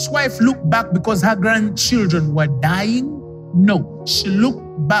 Did Lot's wife look back because her grandchildren were dying? No. She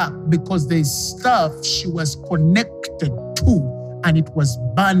looked back because there's stuff she was connected to and it was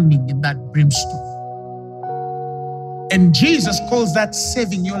burning in that brimstone. And Jesus calls that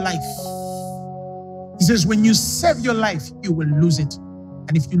saving your life. He says, when you save your life, you will lose it.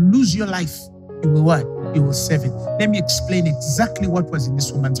 And if you lose your life, you will what? You will save it. Let me explain exactly what was in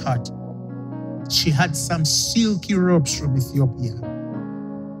this woman's heart. She had some silky robes from Ethiopia.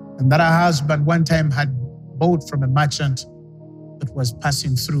 And that her husband one time had bought from a merchant that was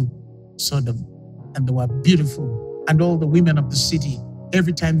passing through Sodom. And they were beautiful. And all the women of the city,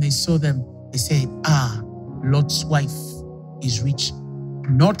 every time they saw them, they said, Lot's wife is rich.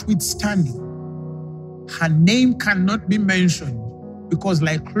 Notwithstanding, her name cannot be mentioned because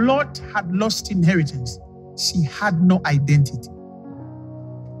like Lot had lost inheritance, she had no identity.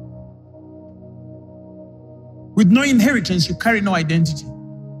 With no inheritance, you carry no identity.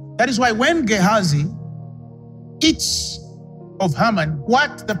 That is why when Gehazi eats of Haman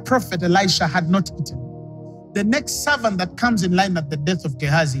what the prophet Elisha had not eaten, the next servant that comes in line at the death of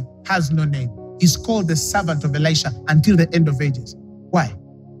Gehazi has no name. He's called the servant of Elisha until the end of ages. Why?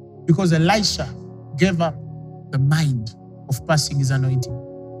 Because Elisha gave up the mind of passing his anointing.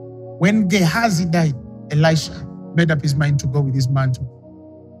 When Gehazi died, Elisha made up his mind to go with his mantle.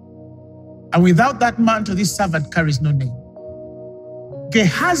 And without that mantle, this servant carries no name.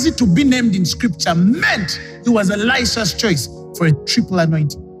 Gehazi to be named in scripture meant he was Elisha's choice for a triple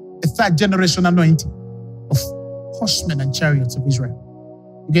anointing, a third generation anointing of horsemen and chariots of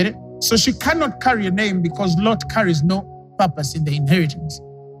Israel. You get it? So she cannot carry a name because Lot carries no purpose in the inheritance.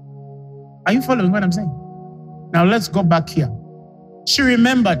 Are you following what I'm saying? Now let's go back here. She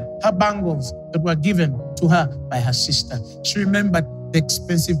remembered her bangles that were given to her by her sister. She remembered the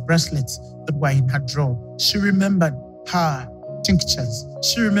expensive bracelets that were in her drawer. She remembered her tinctures.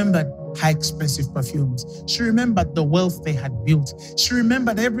 She remembered her expensive perfumes. She remembered the wealth they had built. She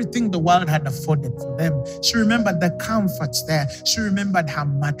remembered everything the world had afforded for them. She remembered the comforts there. She remembered her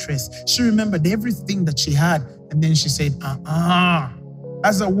mattress. She remembered everything that she had. And then she said,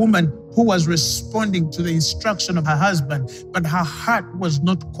 as a woman who was responding to the instruction of her husband, but her heart was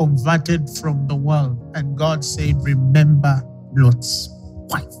not converted from the world. And God said, remember Lot's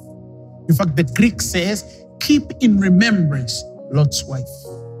wife. In fact, the Greek says, keep in remembrance Lot's wife.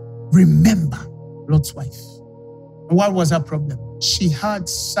 Remember Lot's wife. And what was her problem? She had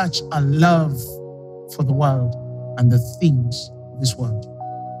such a love for the world and the things of this world.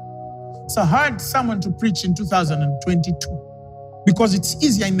 So I heard someone to preach in 2022 because it's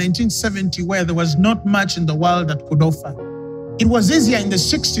easier in 1970 where there was not much in the world that could offer. It was easier in the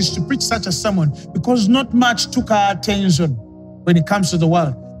 60s to preach such a sermon because not much took our attention when it comes to the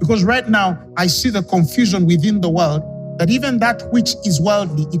world. Because right now, I see the confusion within the world that even that which is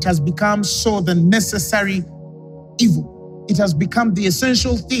worldly, it has become so the necessary evil. It has become the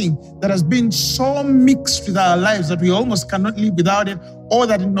essential thing that has been so mixed with our lives that we almost cannot live without it, or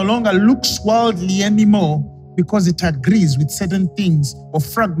that it no longer looks worldly anymore because it agrees with certain things or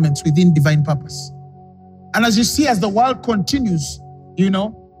fragments within divine purpose. And as you see, as the world continues,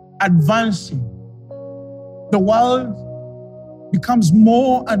 advancing, the world becomes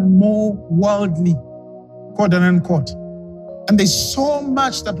more and more worldly, quote and unquote. And there's so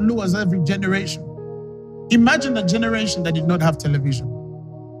much that lures every generation. Imagine a generation that did not have television.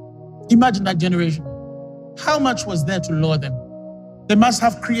 Imagine that generation. How much was there to lure them? They must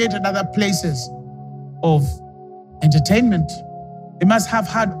have created other places of entertainment. They must have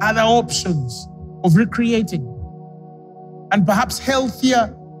had other options of recreating, and perhaps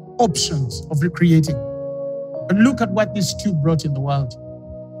healthier options of recreating. But look at what this tube brought in the world.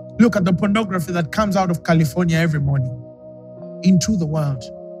 Look at the pornography that comes out of California every morning into the world.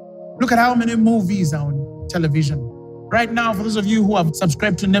 Look at how many movies are on television. Right now, for those of you who have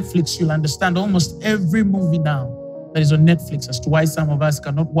subscribed to Netflix, you'll understand almost every movie now that is on Netflix as to why some of us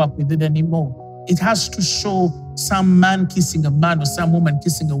cannot work with it anymore. It has to show some man kissing a man or some woman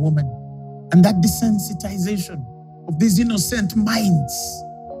kissing a woman. And that desensitization of these innocent minds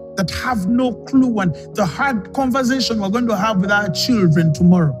that have no clue, and the hard conversation we're going to have with our children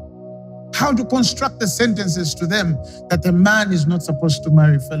tomorrow. How to construct the sentences to them that a man is not supposed to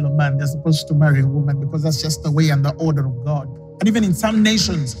marry a fellow man. They're supposed to marry a woman because that's just the way and the order of God. And even in some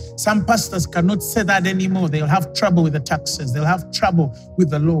nations, some pastors cannot say that anymore. They'll have trouble with the taxes. They'll have trouble with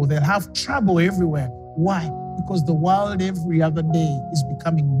the law. They'll have trouble everywhere. Why? Because the world every other day is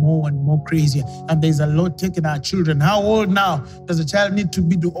becoming more and more crazier. And there's a lot taking our children. How old now does a child need to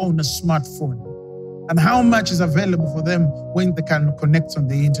be to own a smartphone? and how much is available for them when they can connect on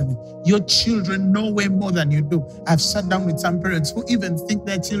the internet. Your children know way more than you do. I've sat down with some parents who even think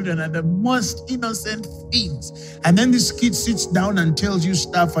their children are the most innocent things. And then this kid sits down and tells you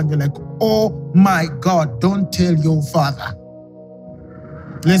stuff and you're like, oh my God, don't tell your father.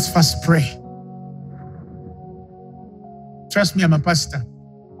 Let's first pray. Trust me, I'm a pastor.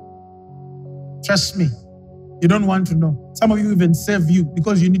 Trust me. You don't want to know. Some of you even save you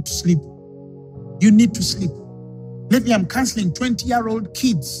because you need to sleep. You need to sleep. Lately, I'm counseling 20-year-old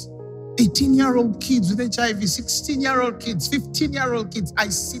kids, 18-year-old kids with HIV, 16-year-old kids, 15-year-old kids. I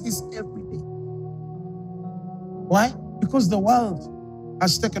see this every day. Why? Because the world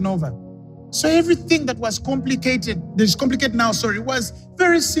has taken over. So everything that was complicated, was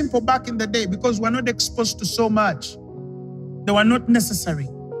very simple back in the day because we're not exposed to so much. They were not necessary.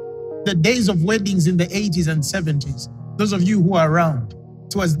 The days of weddings in the 80s and 70s, those of you who are around,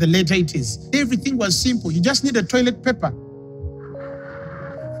 towards the late 80s, everything was simple. You just need a toilet paper.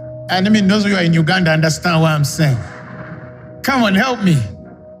 And I mean, those of you who are in Uganda understand what I'm saying. Come on, help me.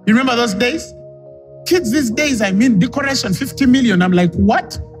 You remember those days? Kids these days, decoration 50 million. I'm like,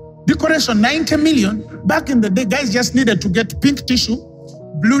 what? Decoration 90 million? Back in the day, guys just needed to get pink tissue,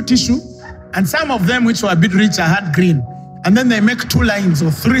 blue tissue, and some of them, which were a bit richer, had green. And then they make 2 lines or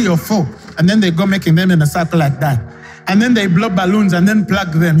 3 or 4, and then they go making them in a circle like that. And then they blow balloons and then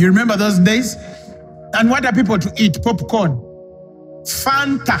plug them. You remember those days? And what are people to eat? Popcorn.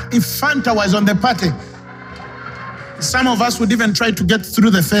 Fanta. If Fanta was on the party, some of us would even try to get through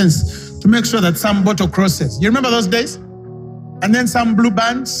the fence to make sure that some bottle crosses. You remember those days? And then some blue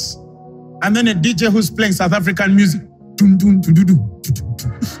bands, and then a DJ who's playing South African music. The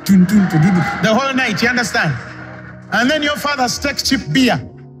whole night, you understand? And then your father's take cheap beer.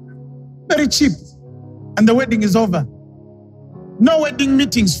 Very cheap. And the wedding is over. No wedding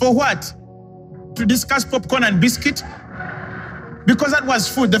meetings. For what? To discuss popcorn and biscuit? Because that was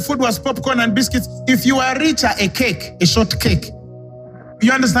food. The food was popcorn and biscuits. If you are richer, a cake, a short cake.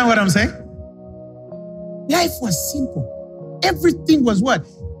 You understand what I'm saying? Life was simple. Everything was what?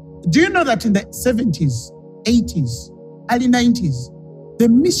 Do you know that in the 70s, 80s, early 90s, the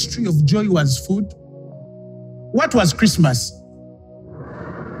mystery of joy was food? What was Christmas?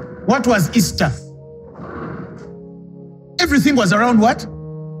 What was Easter? Everything was around what?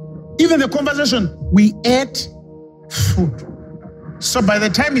 Even the conversation, we ate food. So by the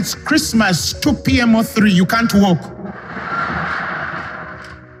time it's Christmas, 2 p.m. or 3, you can't walk.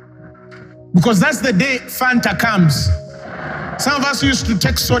 Because that's the day Fanta comes. Some of us used to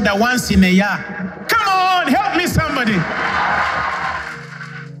take soda once in a year. Come on, help me somebody.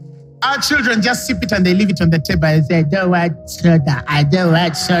 Our children just sip it and they leave it on the table and say, I don't want soda, I don't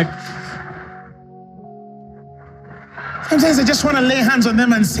want soda. Sometimes I just want to lay hands on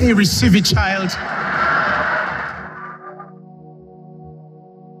them and say, receive it, child.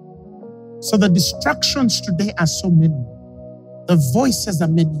 So the distractions today are so many. The voices are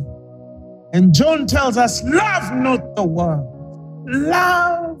many. And John tells us, love not the world.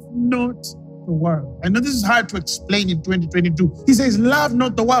 Love not the world. I know this is hard to explain in 2022. He says, love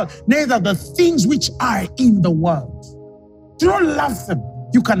not the world, neither the things which are in the world. Do not love them.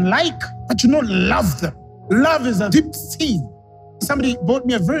 You can like, but do not love them. Love is a deep thing. Somebody bought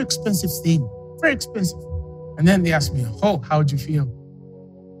me a very expensive thing. Very expensive. And then they asked me, oh, how do you feel?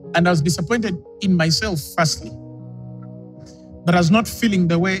 And I was disappointed in myself, firstly. But I was not feeling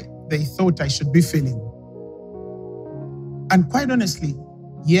the way they thought I should be feeling. And quite honestly,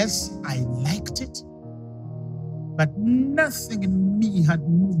 yes, I liked it, but nothing in me had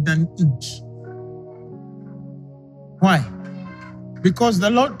moved an inch. Why? Because the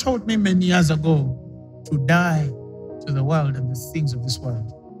Lord told me many years ago to die to the world and the things of this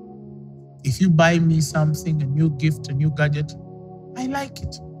world. If you buy me something, a new gift, a new gadget, I like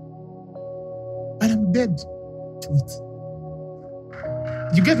it. But I'm dead to it.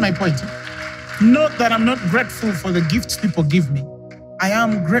 You get my point? Not that I'm not grateful for the gifts people give me. I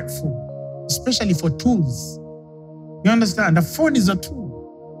am grateful, especially for tools. You understand? A phone is a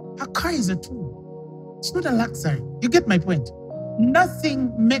tool. A car is a tool. It's not a luxury. You get my point?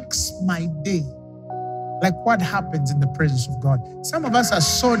 Nothing makes my day like what happens in the presence of God. Some of us are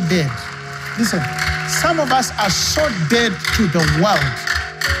so dead. Listen, some of us are so dead to the world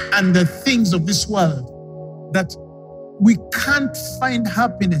and the things of this world that we can't find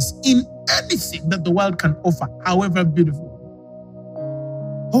happiness in anything that the world can offer, however beautiful.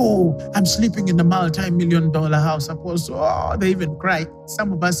 Oh, I'm sleeping in a multi-million-dollar house. Apostle, oh, they even cry.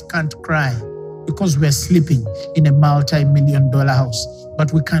 Some of us can't cry because we're sleeping in a multi-million-dollar house.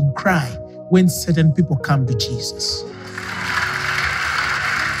 But we can cry when certain people come to Jesus.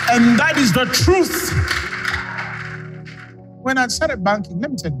 And that is the truth. When I started banking,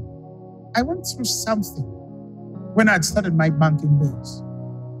 let me tell you, I went through something when I started my banking days.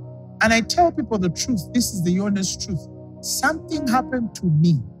 And I tell people the truth. This is the honest truth. Something happened to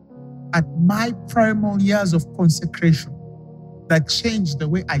me at my primal years of consecration that changed the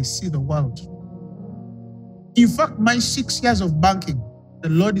way I see the world. In fact, my 6 years of banking, the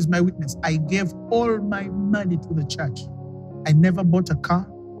Lord is my witness, I gave all my money to the church. I never bought a car.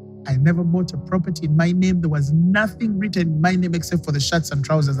 I never bought a property in my name. There was nothing written in my name except for the shirts and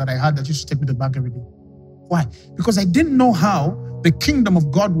trousers that I had that used to take me to the bank every day. Why? Because I didn't know how the kingdom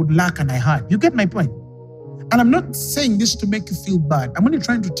of God would lack, and I had. You get my point? And I'm not saying this to make you feel bad. I'm only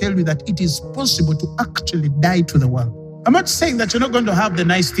trying to tell you that it is possible to actually die to the world. I'm not saying that you're not going to have the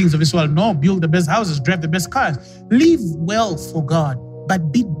nice things of this world. No, build the best houses, drive the best cars. Live well for God,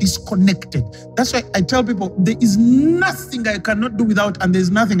 but be disconnected. That's why I tell people, there is nothing I cannot do without, and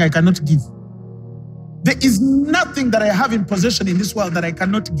there's nothing I cannot give. There is nothing that I have in possession in this world that I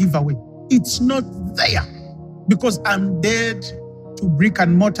cannot give away. It's not there because I'm dead to brick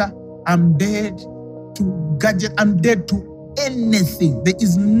and mortar. I'm dead to gadget. I'm dead to anything. There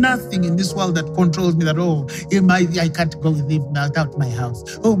is nothing in this world that controls me that, I can't go live without my house.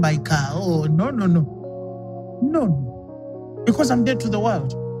 Oh, my car. Oh, no. Because I'm dead to the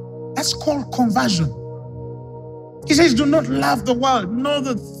world. That's called conversion. He says, do not love the world, nor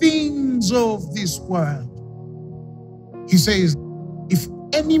the things of this world. He says, if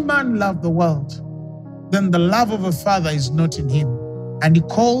any man love the world, then the love of a father is not in him. And he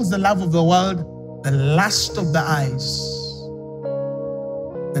calls the love of the world the lust of the eyes,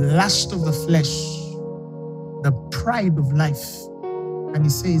 the lust of the flesh, the pride of life. And he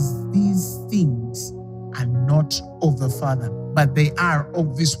says, these things are not of the Father, but they are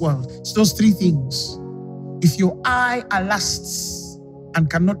of this world. It's those three things. If your eye are lusts and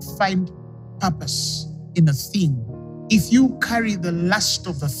cannot find purpose in a thing, if you carry the lust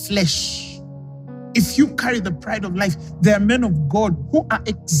of the flesh, if you carry the pride of life, there are men of God who are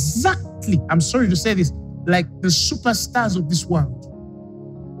exactly, I'm sorry to say this, like the superstars of this world.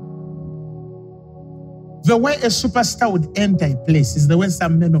 The way a superstar would enter a place is the way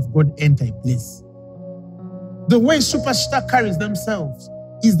some men of God enter a place. The way a superstar carries themselves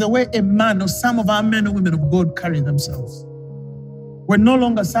is the way a man or some of our men and women of God carry themselves. We're no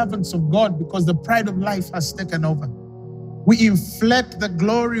longer servants of God because the pride of life has taken over. We inflate the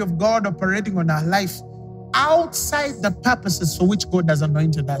glory of God operating on our life outside the purposes for which God has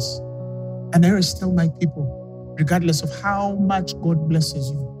anointed us. And I always tell my people, regardless of how much God blesses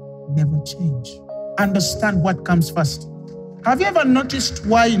you, never change. Understand what comes first. Have you ever noticed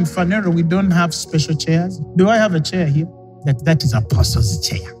why in Phaneroo we don't have special chairs? Do I have a chair here? That is Apostle's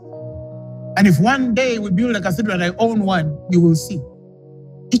chair. And if one day we build a cathedral and I own one, you will see.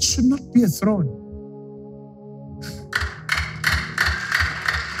 It should not be a throne.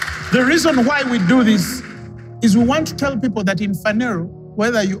 The reason why we do this is we want to tell people that in Phaneroo,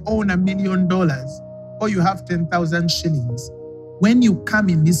 whether you own $1 million or you have 10,000 shillings, when you come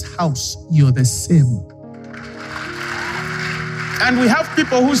in this house, you're the same. And we have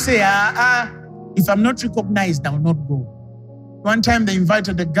people who say, if I'm not recognized, I will not go. One time they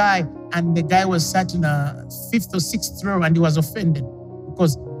invited a guy and the guy was sat in a 5th or 6th row and he was offended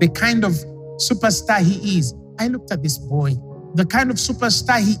because the kind of superstar he is. I looked at this boy. The kind of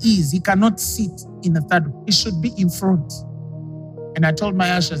superstar he is, he cannot sit in the 3rd row. He should be in front. And I told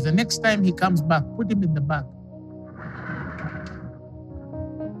my ushers, the next time he comes back, put him in the back.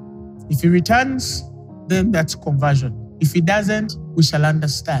 If he returns, then that's conversion. If he doesn't, we shall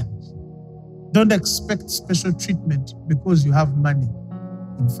understand. Don't expect special treatment because you have money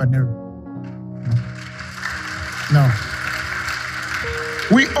in Phaneroo. No.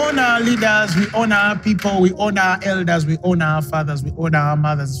 We honor our leaders, we honor our people, we honor our elders, we honor our fathers, we honor our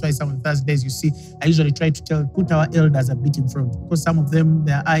mothers. That's why some of the Thursdays you see, I usually try to put our elders a bit in front because some of them,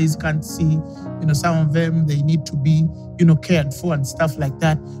 their eyes can't see. Some of them, they need to be, cared for and stuff like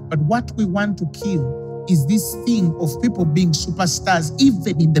that. But what we want to kill is this thing of people being superstars,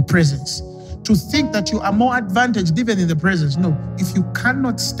 even in the presence. To think that you are more advantaged even in the presence. No, if you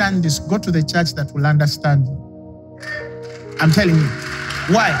cannot stand this, go to the church that will understand you. I'm telling you.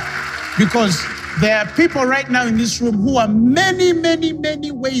 Why? Because there are people right now in this room who are many, many,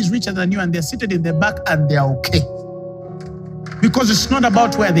 many ways richer than you, and they're seated in the back and they're okay. Because it's not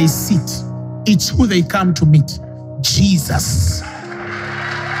about where they sit. It's who they come to meet. Jesus.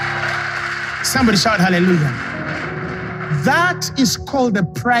 Somebody shout hallelujah. That is called the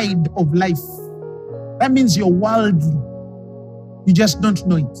pride of life. That means you're worldly. You just don't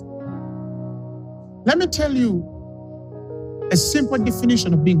know it. Let me tell you A simple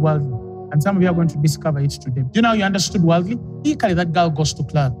definition of being worldly. And some of you are going to discover it today. Do you know how you understood worldly? Equally, that girl goes to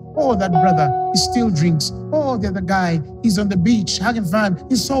club. Oh, that brother, he still drinks. Oh, the other guy, he's on the beach having fun.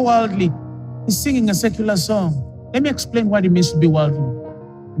 He's so worldly. He's singing a secular song. Let me explain what it means to be worldly.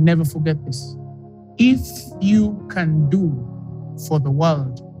 Never forget this. If you can do for the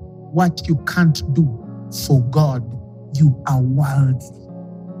world what you can't do for God, you are worldly.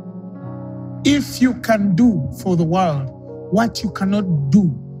 If you can do for the world what you cannot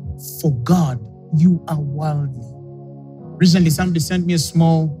do for God, you are worldly. Recently, somebody sent me a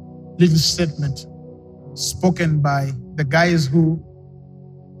small little statement spoken by the guys who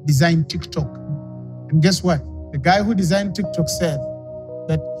designed TikTok. And guess what? The guy who designed TikTok said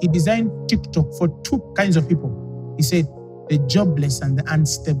that he designed TikTok for two kinds of people. He said, the jobless and the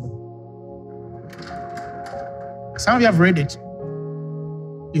unstable. Some of you have read it.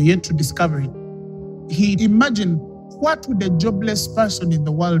 You're yet to discover it. He imagined, what would a jobless person in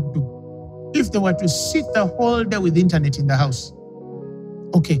the world do if they were to sit the whole day with the internet in the house?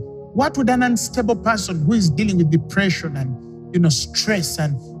 Okay, what would an unstable person who is dealing with depression and stress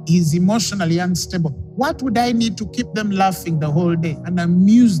and is emotionally unstable, what would I need to keep them laughing the whole day and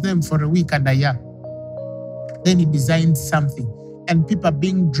amuse them for a week and a year? Then he designed something, and people are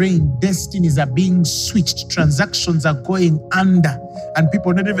being drained, destinies are being switched, transactions are going under, and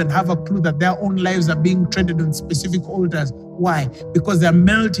people don't even have a clue that their own lives are being traded on specific altars. Why? Because they're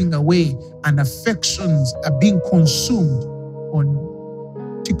melting away and affections are being consumed on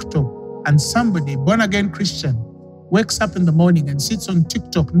TikTok. And somebody, born-again Christian, wakes up in the morning and sits on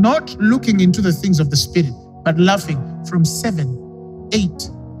TikTok, not looking into the things of the Spirit, but laughing from 7, 8,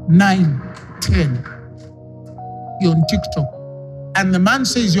 9, 10. You're on TikTok. And the man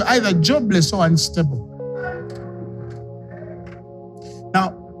says you're either jobless or unstable.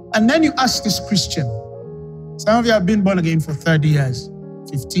 Now, and then you ask this Christian, some of you have been born again for 30 years,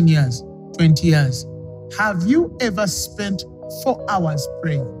 15 years, 20 years. Have you ever spent 4 hours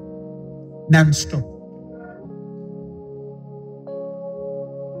praying non-stop?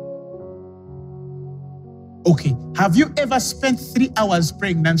 Okay, have you ever spent 3 hours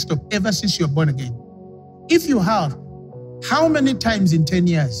praying non-stop ever since you're born again? If you have, how many times in 10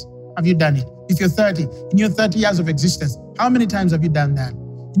 years have you done it? If you're 30, in your 30 years of existence, how many times have you done that?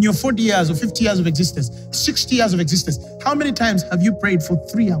 In your 40 years or 50 years of existence, 60 years of existence, how many times have you prayed for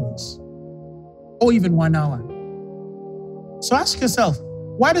 3 hours? Or even 1 hour? So ask yourself,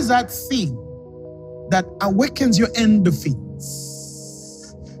 what is that thing that awakens your endorphins,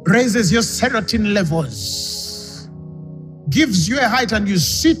 raises your serotonin levels, gives you a height, and you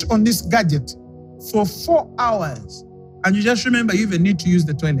sit on this gadget for 4 hours and you just remember you even need to use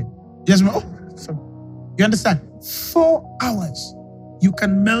the toilet. You just remember, oh, sorry. You understand? 4 hours. You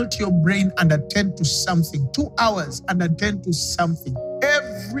can melt your brain and attend to something. 2 hours and attend to something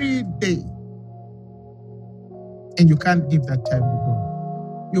every day. And you can't give that time to God.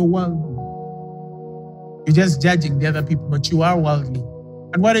 You're worldly. You're just judging the other people, but you are worldly.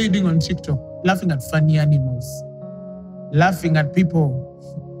 And what are you doing on TikTok? Laughing at funny animals. Laughing at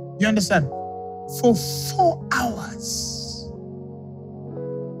people. You understand? For 4 hours.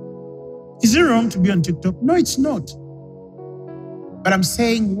 Is it wrong to be on TikTok? No, it's not. But I'm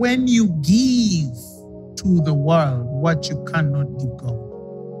saying when you give to the world what you cannot give God.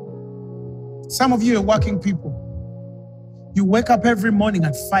 Some of you are working people. You wake up every morning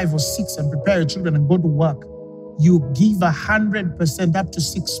at 5 or 6 and prepare your children and go to work. You give 100% up to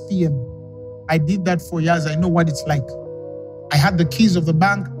 6 p.m. I did that for years. I know what it's like. I had the keys of the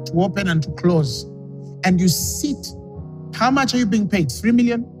bank to open and to close. And you sit. How much are you being paid? 3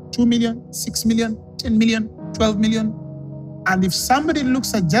 million, 2 million, 6 million, 10 million, 12 million? And if somebody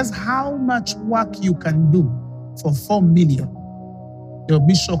looks at just how much work you can do for 4 million, they'll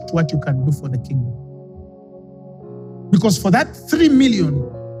be shocked what you can do for the kingdom. Because for that 3 million,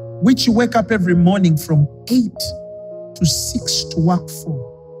 which you wake up every morning from 8 to 6 to work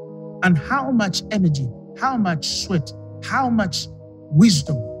for, and how much energy, how much sweat, how much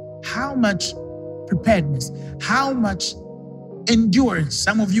wisdom, how much preparedness, how much endurance.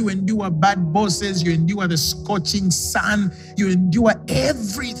 Some of you endure bad bosses, you endure the scorching sun, you endure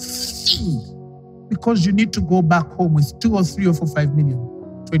everything because you need to go back home with 2 or 3 or 4, 5 million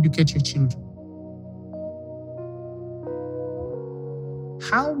to educate your children.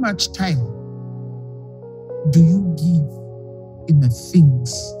 How much time do you give in the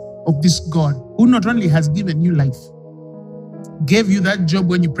things of this God who not only has given you life, gave you that job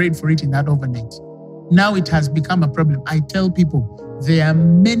when you prayed for it in that overnight? Now it has become a problem. I tell people, there are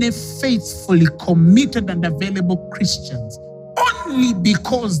many faithfully committed and available Christians only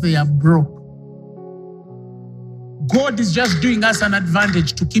because they are broke. God is just doing us an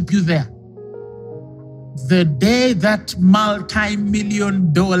advantage to keep you there. The day that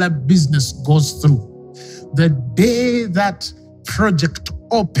multi-million-dollar business goes through, the day that project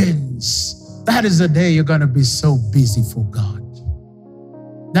opens, that is the day you're going to be so busy for God.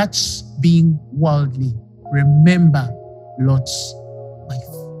 That's being worldly. Remember Lot's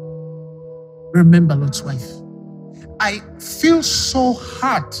wife. Remember Lot's wife. I feel so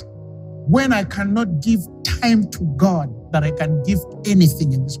hurt when I cannot give time to God that I can give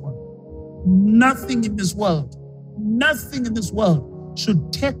anything in this world. Nothing in this world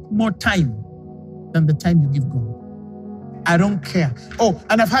should take more time than the time you give God. I don't care. Oh,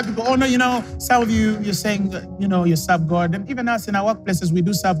 and I've had people, oh no, some of you're saying, you serve God. And even us in our workplaces, we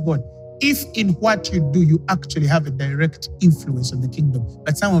do serve God. If in what you do, you actually have a direct influence on the kingdom.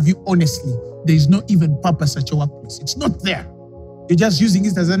 But some of you, honestly, there is no even purpose at your workplace. It's not there. You're just using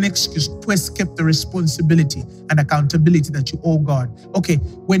it as an excuse to escape the responsibility and accountability that you owe God. Okay,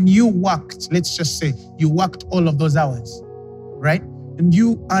 when you worked, let's just say you worked all of those hours, right? And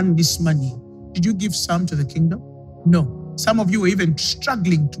you earned this money. Did you give some to the kingdom? No. Some of you are even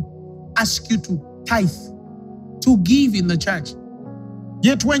struggling to ask you to tithe, to give in the church.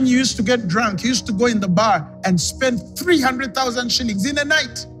 Yet when you used to get drunk, you used to go in the bar and spend 300,000 shillings in a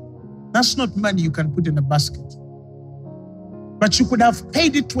night. That's not money you can put in a basket. But you could have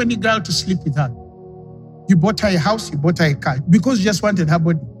paid it to any girl to sleep with her. You bought her a house, you bought her a car, because you just wanted her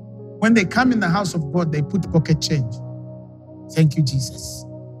body. When they come in the house of God, they put pocket change. Thank you, Jesus.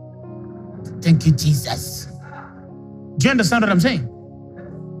 Thank you, Jesus. Do you understand what I'm saying?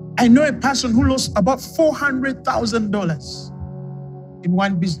 I know a person who lost about $400,000 in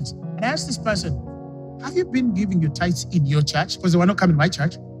one business. And I asked this person, have you been giving your tithes in your church? Because they were not coming to my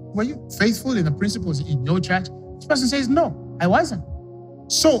church. Were you faithful in the principles in your church? This person says, no, I wasn't.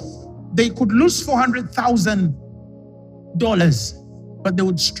 So they could lose $400,000, but they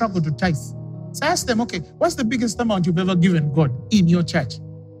would struggle to tithe. So I asked them, okay, what's the biggest amount you've ever given God in your church?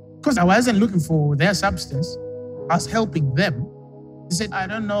 Because I wasn't looking for their substance. I was helping them. He said, I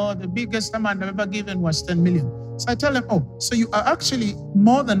don't know, the biggest amount I've ever given was 10 million. So I tell them, oh, so you are actually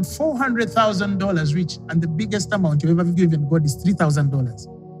more than $400,000 rich, and the biggest amount you've ever given God is $3,000.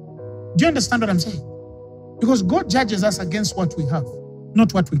 Do you understand what I'm saying? Because God judges us against what we have,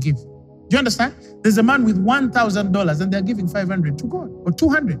 not what we give. Do you understand? There's a man with $1,000 and they're giving 500 to God, or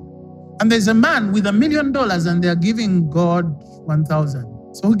 200. And there's a man with $1 million and they're giving God 1,000.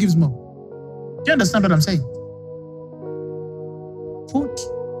 So who gives more? Do you understand what I'm saying? Put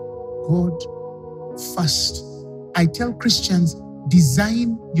God first. I tell Christians,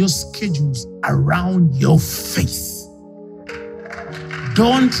 design your schedules around your faith.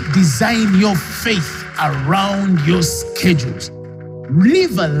 Don't design your faith around your schedules.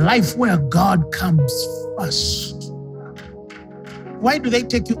 Live a life where God comes first. Why do they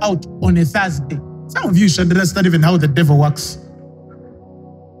take you out on a Thursday? Some of you should understand even how the devil works.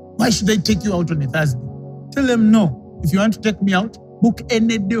 Why should they take you out on a Thursday? Tell them no. If you want to take me out, book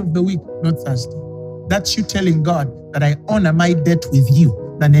any day of the week, not Thursday. That's you telling God that I honor my debt with you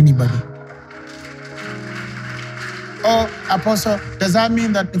than anybody. Oh, Apostle, does that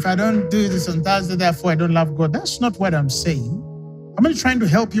mean that if I don't do this on Thursday, therefore I don't love God? That's not what I'm saying. I'm only trying to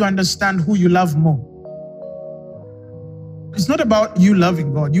help you understand who you love more. It's not about you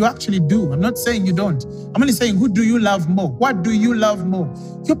loving God. You actually do. I'm not saying you don't. I'm only saying, who do you love more? What do you love more?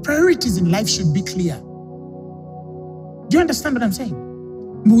 Your priorities in life should be clear. Do you understand what I'm saying?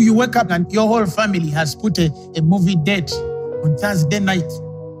 You wake up and your whole family has put a movie date on Thursday night.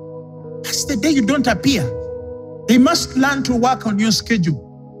 That's the day you don't appear. They must learn to work on your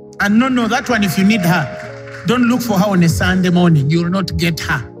schedule. And no, that one, if you need her, don't look for her on a Sunday morning. You will not get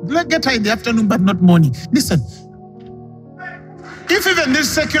her. You'll get her in the afternoon, but not morning. Listen, if even these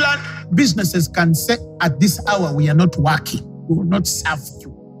secular businesses can say at this hour we are not working, we will not serve you.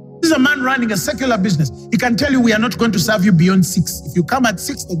 This is a man running a secular business. He can tell you we are not going to serve you beyond 6. If you come at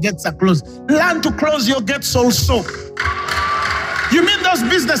 6, the gates are closed. Learn to close your gates also. You mean those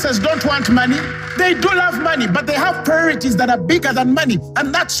businesses don't want money? They do love money, but they have priorities that are bigger than money.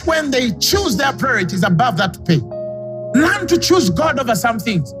 And that's when they choose their priorities above that pay. Learn to choose God over some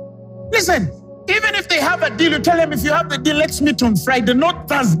things. Listen, even if they have a deal, you tell them, if you have the deal, let's meet on Friday, not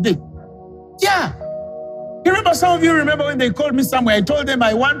Thursday. Yeah. You remember, some of you remember when they called me somewhere, I told them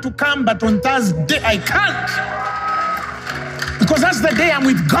I want to come, but on Thursday I can't. Because that's the day I'm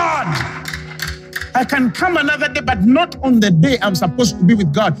with God. I can come another day, but not on the day I'm supposed to be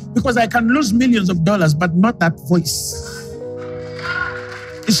with God, because I can lose millions of dollars, but not that voice.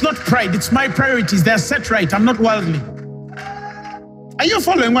 It's not pride, it's my priorities. They're set right. I'm not worldly. Are you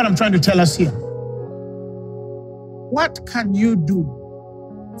following what I'm trying to tell us here? What can you do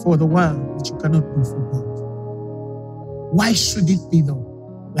for the world that you cannot do for God? Why should it be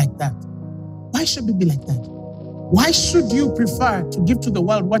though like that? Why should it be like that? Why should you prefer to give to the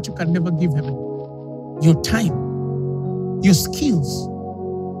world what you can never give heaven? Your time, your skills.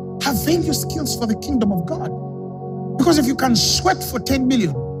 Avail your skills for the kingdom of God. Because if you can sweat for 10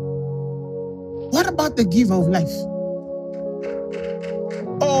 million, what about the giver of life?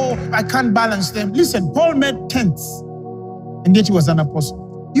 Oh, I can't balance them. Listen, Paul made tents, and yet he was an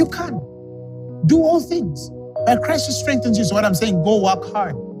apostle. You can do all things. But Christ who strengthens you. So what I'm saying, go work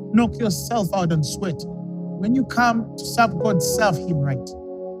hard. Knock yourself out and sweat. When you come to serve God, serve Him right.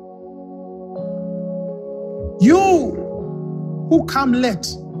 You who come late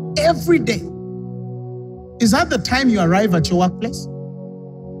every day, is that the time you arrive at your workplace?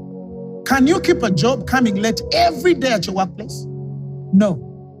 Can you keep a job coming late every day at your workplace? No,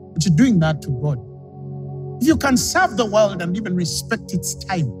 but you're doing that to God. If you can serve the world and even respect its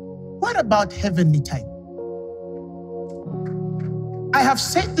time, what about heavenly time? I have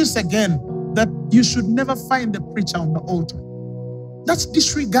said this again, that you should never find a preacher on the altar. That's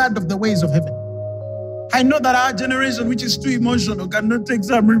disregard of the ways of heaven. I know that our generation, which is too emotional, cannot take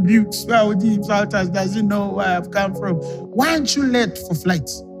some rebukes. Well, the insulters doesn't know where I've come from. Why aren't you late for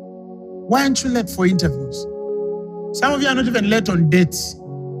flights? Why aren't you late for interviews? Some of you are not even late on dates.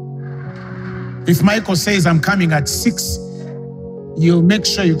 If Michael says, I'm coming at 6, you'll make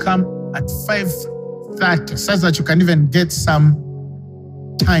sure you come at 5:30, such that you can even get some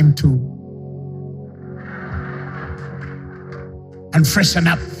time to and freshen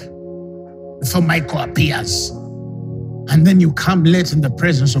up before Michael appears. And then you come late in the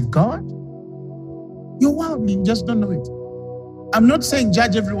presence of God. You're worldly, you just don't know it. I'm not saying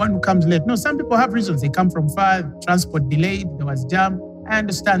judge everyone who comes late. No, some people have reasons. They come from far, transport delayed, there was jam. I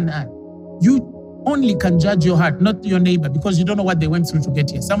understand that. You only can judge your heart, not your neighbor, because you don't know what they went through to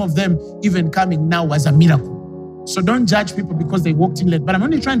get here. Some of them even coming now was a miracle. So don't judge people because they walked in late. But I'm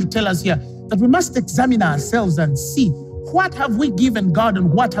only trying to tell us here that we must examine ourselves and see, what have we given God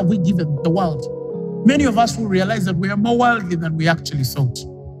and what have we given the world? Many of us will realize that we are more worldly than we actually thought.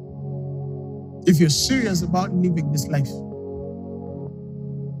 If you're serious about living this life,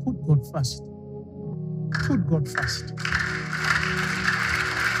 put God first. Put God first.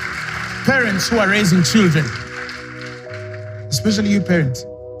 Parents who are raising children, especially you parents,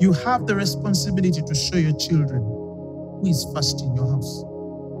 you have the responsibility to show your children who is first in your house.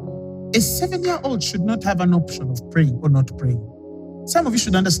 A 7-year-old should not have an option of praying or not praying. Some of you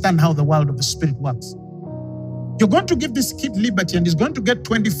should understand how the world of the spirit works. You're going to give this kid liberty and he's going to get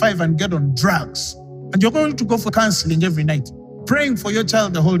 25 and get on drugs. And you're going to go for counseling every night, praying for your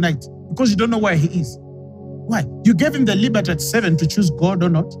child the whole night because you don't know where he is. Why? You gave him the liberty at 7 to choose God or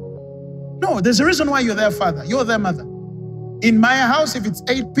not? No, there's a reason why you're their father, you're their mother. In my house, if it's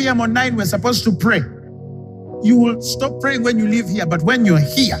 8 p.m. or 9, we're supposed to pray. You will stop praying when you leave here, but when you're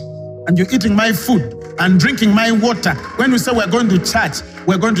here and you're eating my food and drinking my water, when we say we're going to church,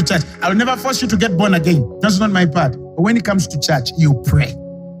 we're going to church. I'll never force you to get born again. That's not my part. But when it comes to church, you pray.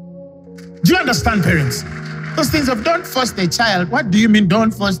 Do you understand, parents? Those things of don't force the child. What do you mean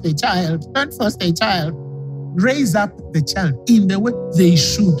don't force the child? Don't force the child. Raise up the child in the way they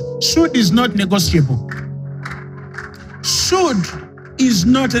should. Should is not negotiable. Should is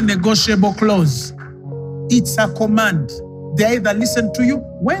not a negotiable clause. It's a command. They either listen to you.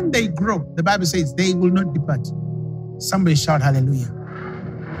 When they grow, the Bible says they will not depart. Somebody shout hallelujah.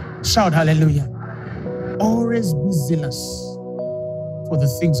 Shout hallelujah. Always be zealous for the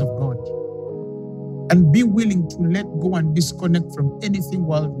things of God. And be willing to let go and disconnect from anything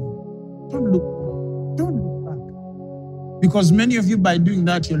worldly. Don't look back. Don't look back. Because many of you, by doing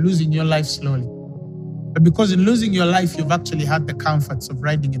that, you're losing your life slowly. But because in losing your life, you've actually had the comforts of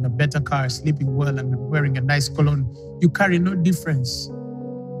riding in a better car, sleeping well, and wearing a nice cologne. You carry no difference.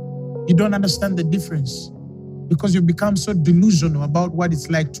 You don't understand the difference because you become so delusional about what it's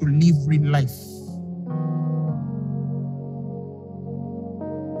like to live real life.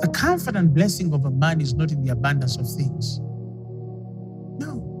 The comfort and blessing of a man is not in the abundance of things.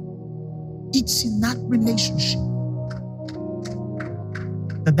 No. It's in that relationship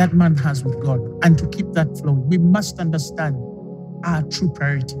that man has with God. And to keep that flowing, we must understand our true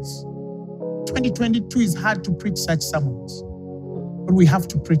priorities. 2022 is hard to preach such sermons, but we have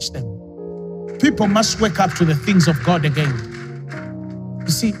to preach them. People must wake up to the things of God again.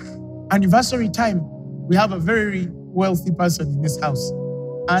 You see, anniversary time, we have a very wealthy person in this house.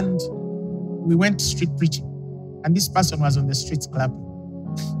 And we went street preaching. And this person was on the streets clapping.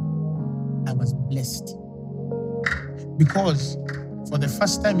 I was blessed. Because for the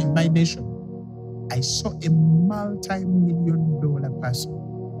first time in my nation, I saw a multi-million-dollar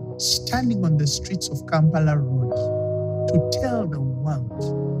person standing on the streets of Kampala Road to tell the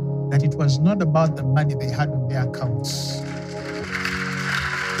world that it was not about the money they had on their accounts.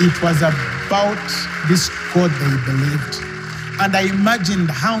 It was about this God they believed. And I imagined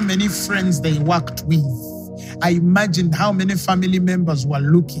how many friends they worked with. I imagined how many family members were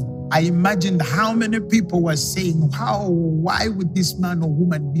looking. I imagined how many people were saying, why would this man or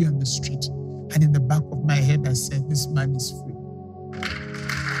woman be on the street? And in the back of my head, I said, this man is free.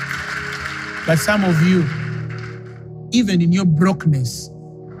 But some of you, even in your brokenness,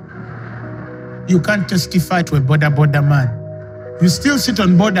 you can't testify to a border man. You still sit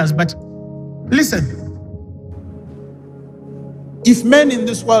on borders, but listen. If men in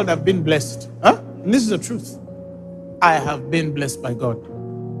this world have been blessed, and this is the truth, I have been blessed by God.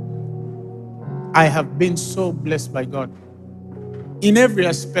 I have been so blessed by God. In every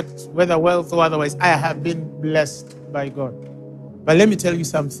aspect, whether wealth or otherwise, I have been blessed by God. But let me tell you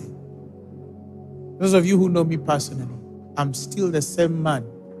something. Those of you who know me personally, I'm still the same man.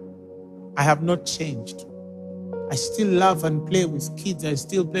 I have not changed. I still love and play with kids. I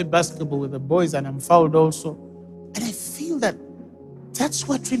still play basketball with the boys, and I'm fouled also. And I feel that that's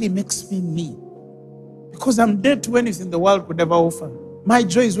what really makes me me. Because I'm dead to anything the world could ever offer. My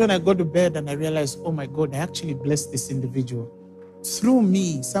joy is when I go to bed and I realize, oh my God, I actually blessed this individual. Through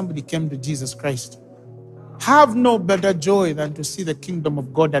me, somebody came to Jesus Christ. Have no better joy than to see the kingdom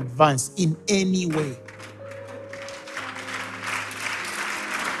of God advance in any way.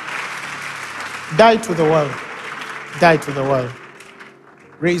 Die to the world. Die to the world.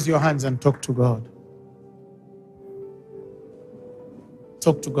 Raise your hands and talk to God.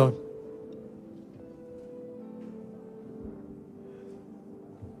 Talk to God.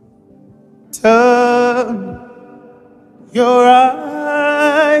 Turn your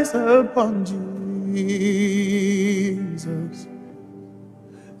eyes upon Jesus.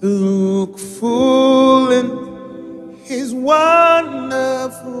 Look full in his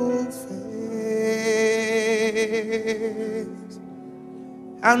wonderful face,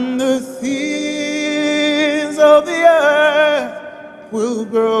 and the things of the earth will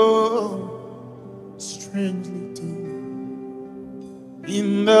grow strangely deep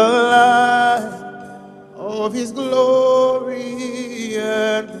in the light of his glory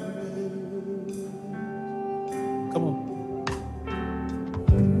and grace. Come on.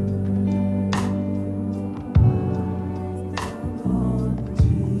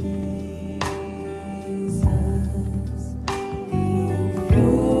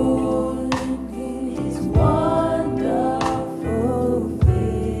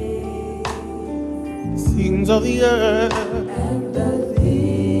 Things of the earth, and the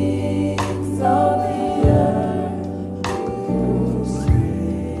things of the earth will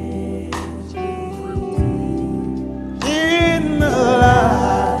strange in the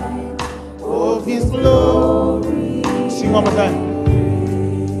light of his glory. Sing one more time.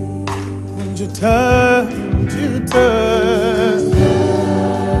 When you turn,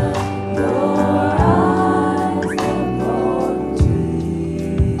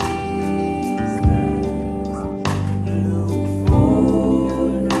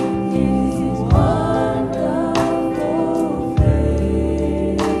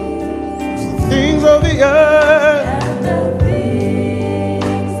 things of the earth, and the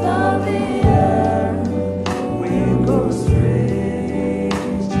things of the earth will go strangely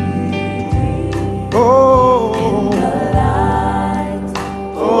deep. Oh, in the light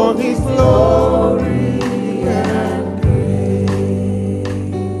of his glory and grace.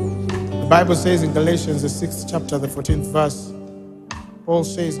 The Bible says in Galatians, the 6th chapter, the 14th verse, Paul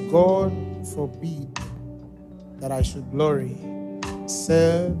says, God forbid that I should glory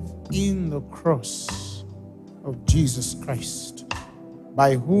save in the cross of Jesus Christ,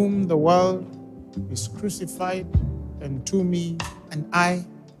 by whom the world is crucified, and to me, and I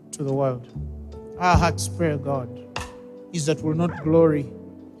to the world. Our heart's prayer, God, is that we'll not glory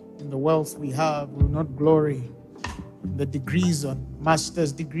in the wealth we have, we'll not glory in the degrees on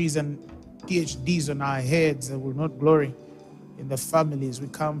master's degrees and PhDs on our heads, that will not glory in the families we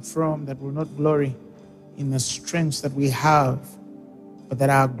come from, that will not glory in the strengths that we have, but that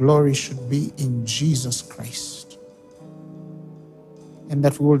our glory should be in Jesus Christ. And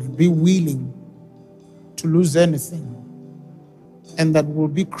that we will be willing to lose anything. And that we will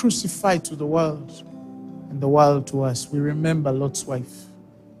be crucified to the world and the world to us. We remember Lot's wife.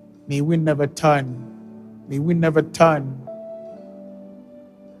 May we never turn. May we never turn.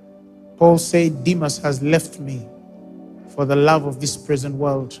 Paul said, Demas has left me for the love of this present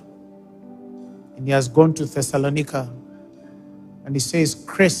world. And he has gone to Thessalonica. And he says,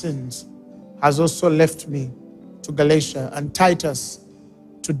 Crescens has also left me to Galatia, and Titus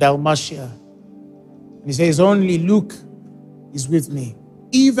to Dalmatia. And he says, only Luke is with me.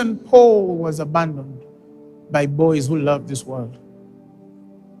 Even Paul was abandoned by boys who love this world.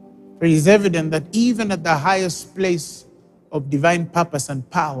 For it is evident that even at the highest place of divine purpose and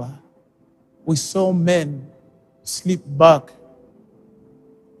power, we saw men slip back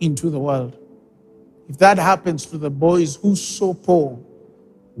into the world. If that happens to the boys who saw Paul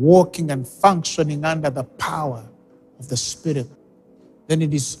walking and functioning under the power of the Spirit, then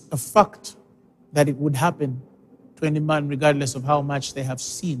it is a fact that it would happen to any man regardless of how much they have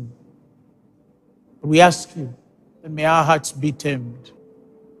seen. But we ask you that may our hearts be tamed,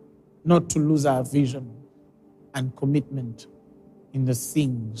 not to lose our vision and commitment in the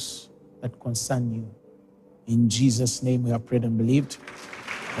things that concern you. In Jesus' name we have prayed and believed.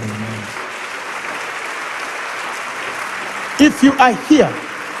 Amen. If you are here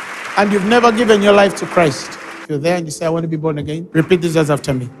and you've never given your life to Christ, if you're there and you say, I want to be born again, repeat this as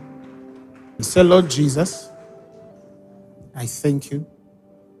after me. You say, Lord Jesus, I thank you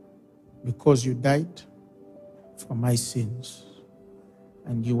because you died for my sins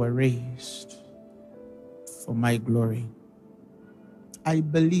and you were raised for my glory. I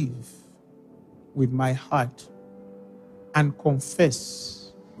believe with my heart and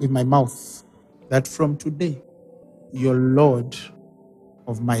confess with my mouth that from today, you're Lord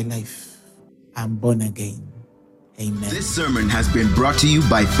of my life. I'm born again. Amen. This sermon has been brought to you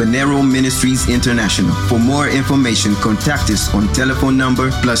by Phaneroo Ministries International. For more information, contact us on telephone number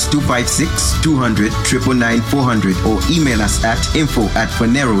 +256 200 999 400 or email us at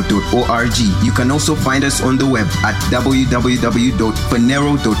info@phaneroo.org. You can also find us on the web at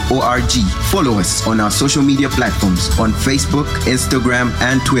www.phaneroo.org. Follow us on our social media platforms on Facebook, Instagram,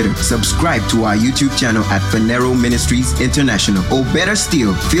 and Twitter. Subscribe to our YouTube channel at Phaneroo Ministries International. Or better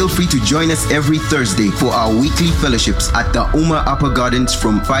still, feel free to join us every Thursday for our weekly fellowships at the Uma Upper Gardens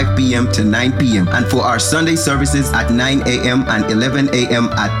from 5 p.m. to 9 p.m. and for our Sunday services at 9 a.m. and 11 a.m.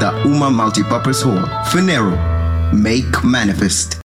 at the Uma Multipurpose Hall. Phaneroo, make manifest.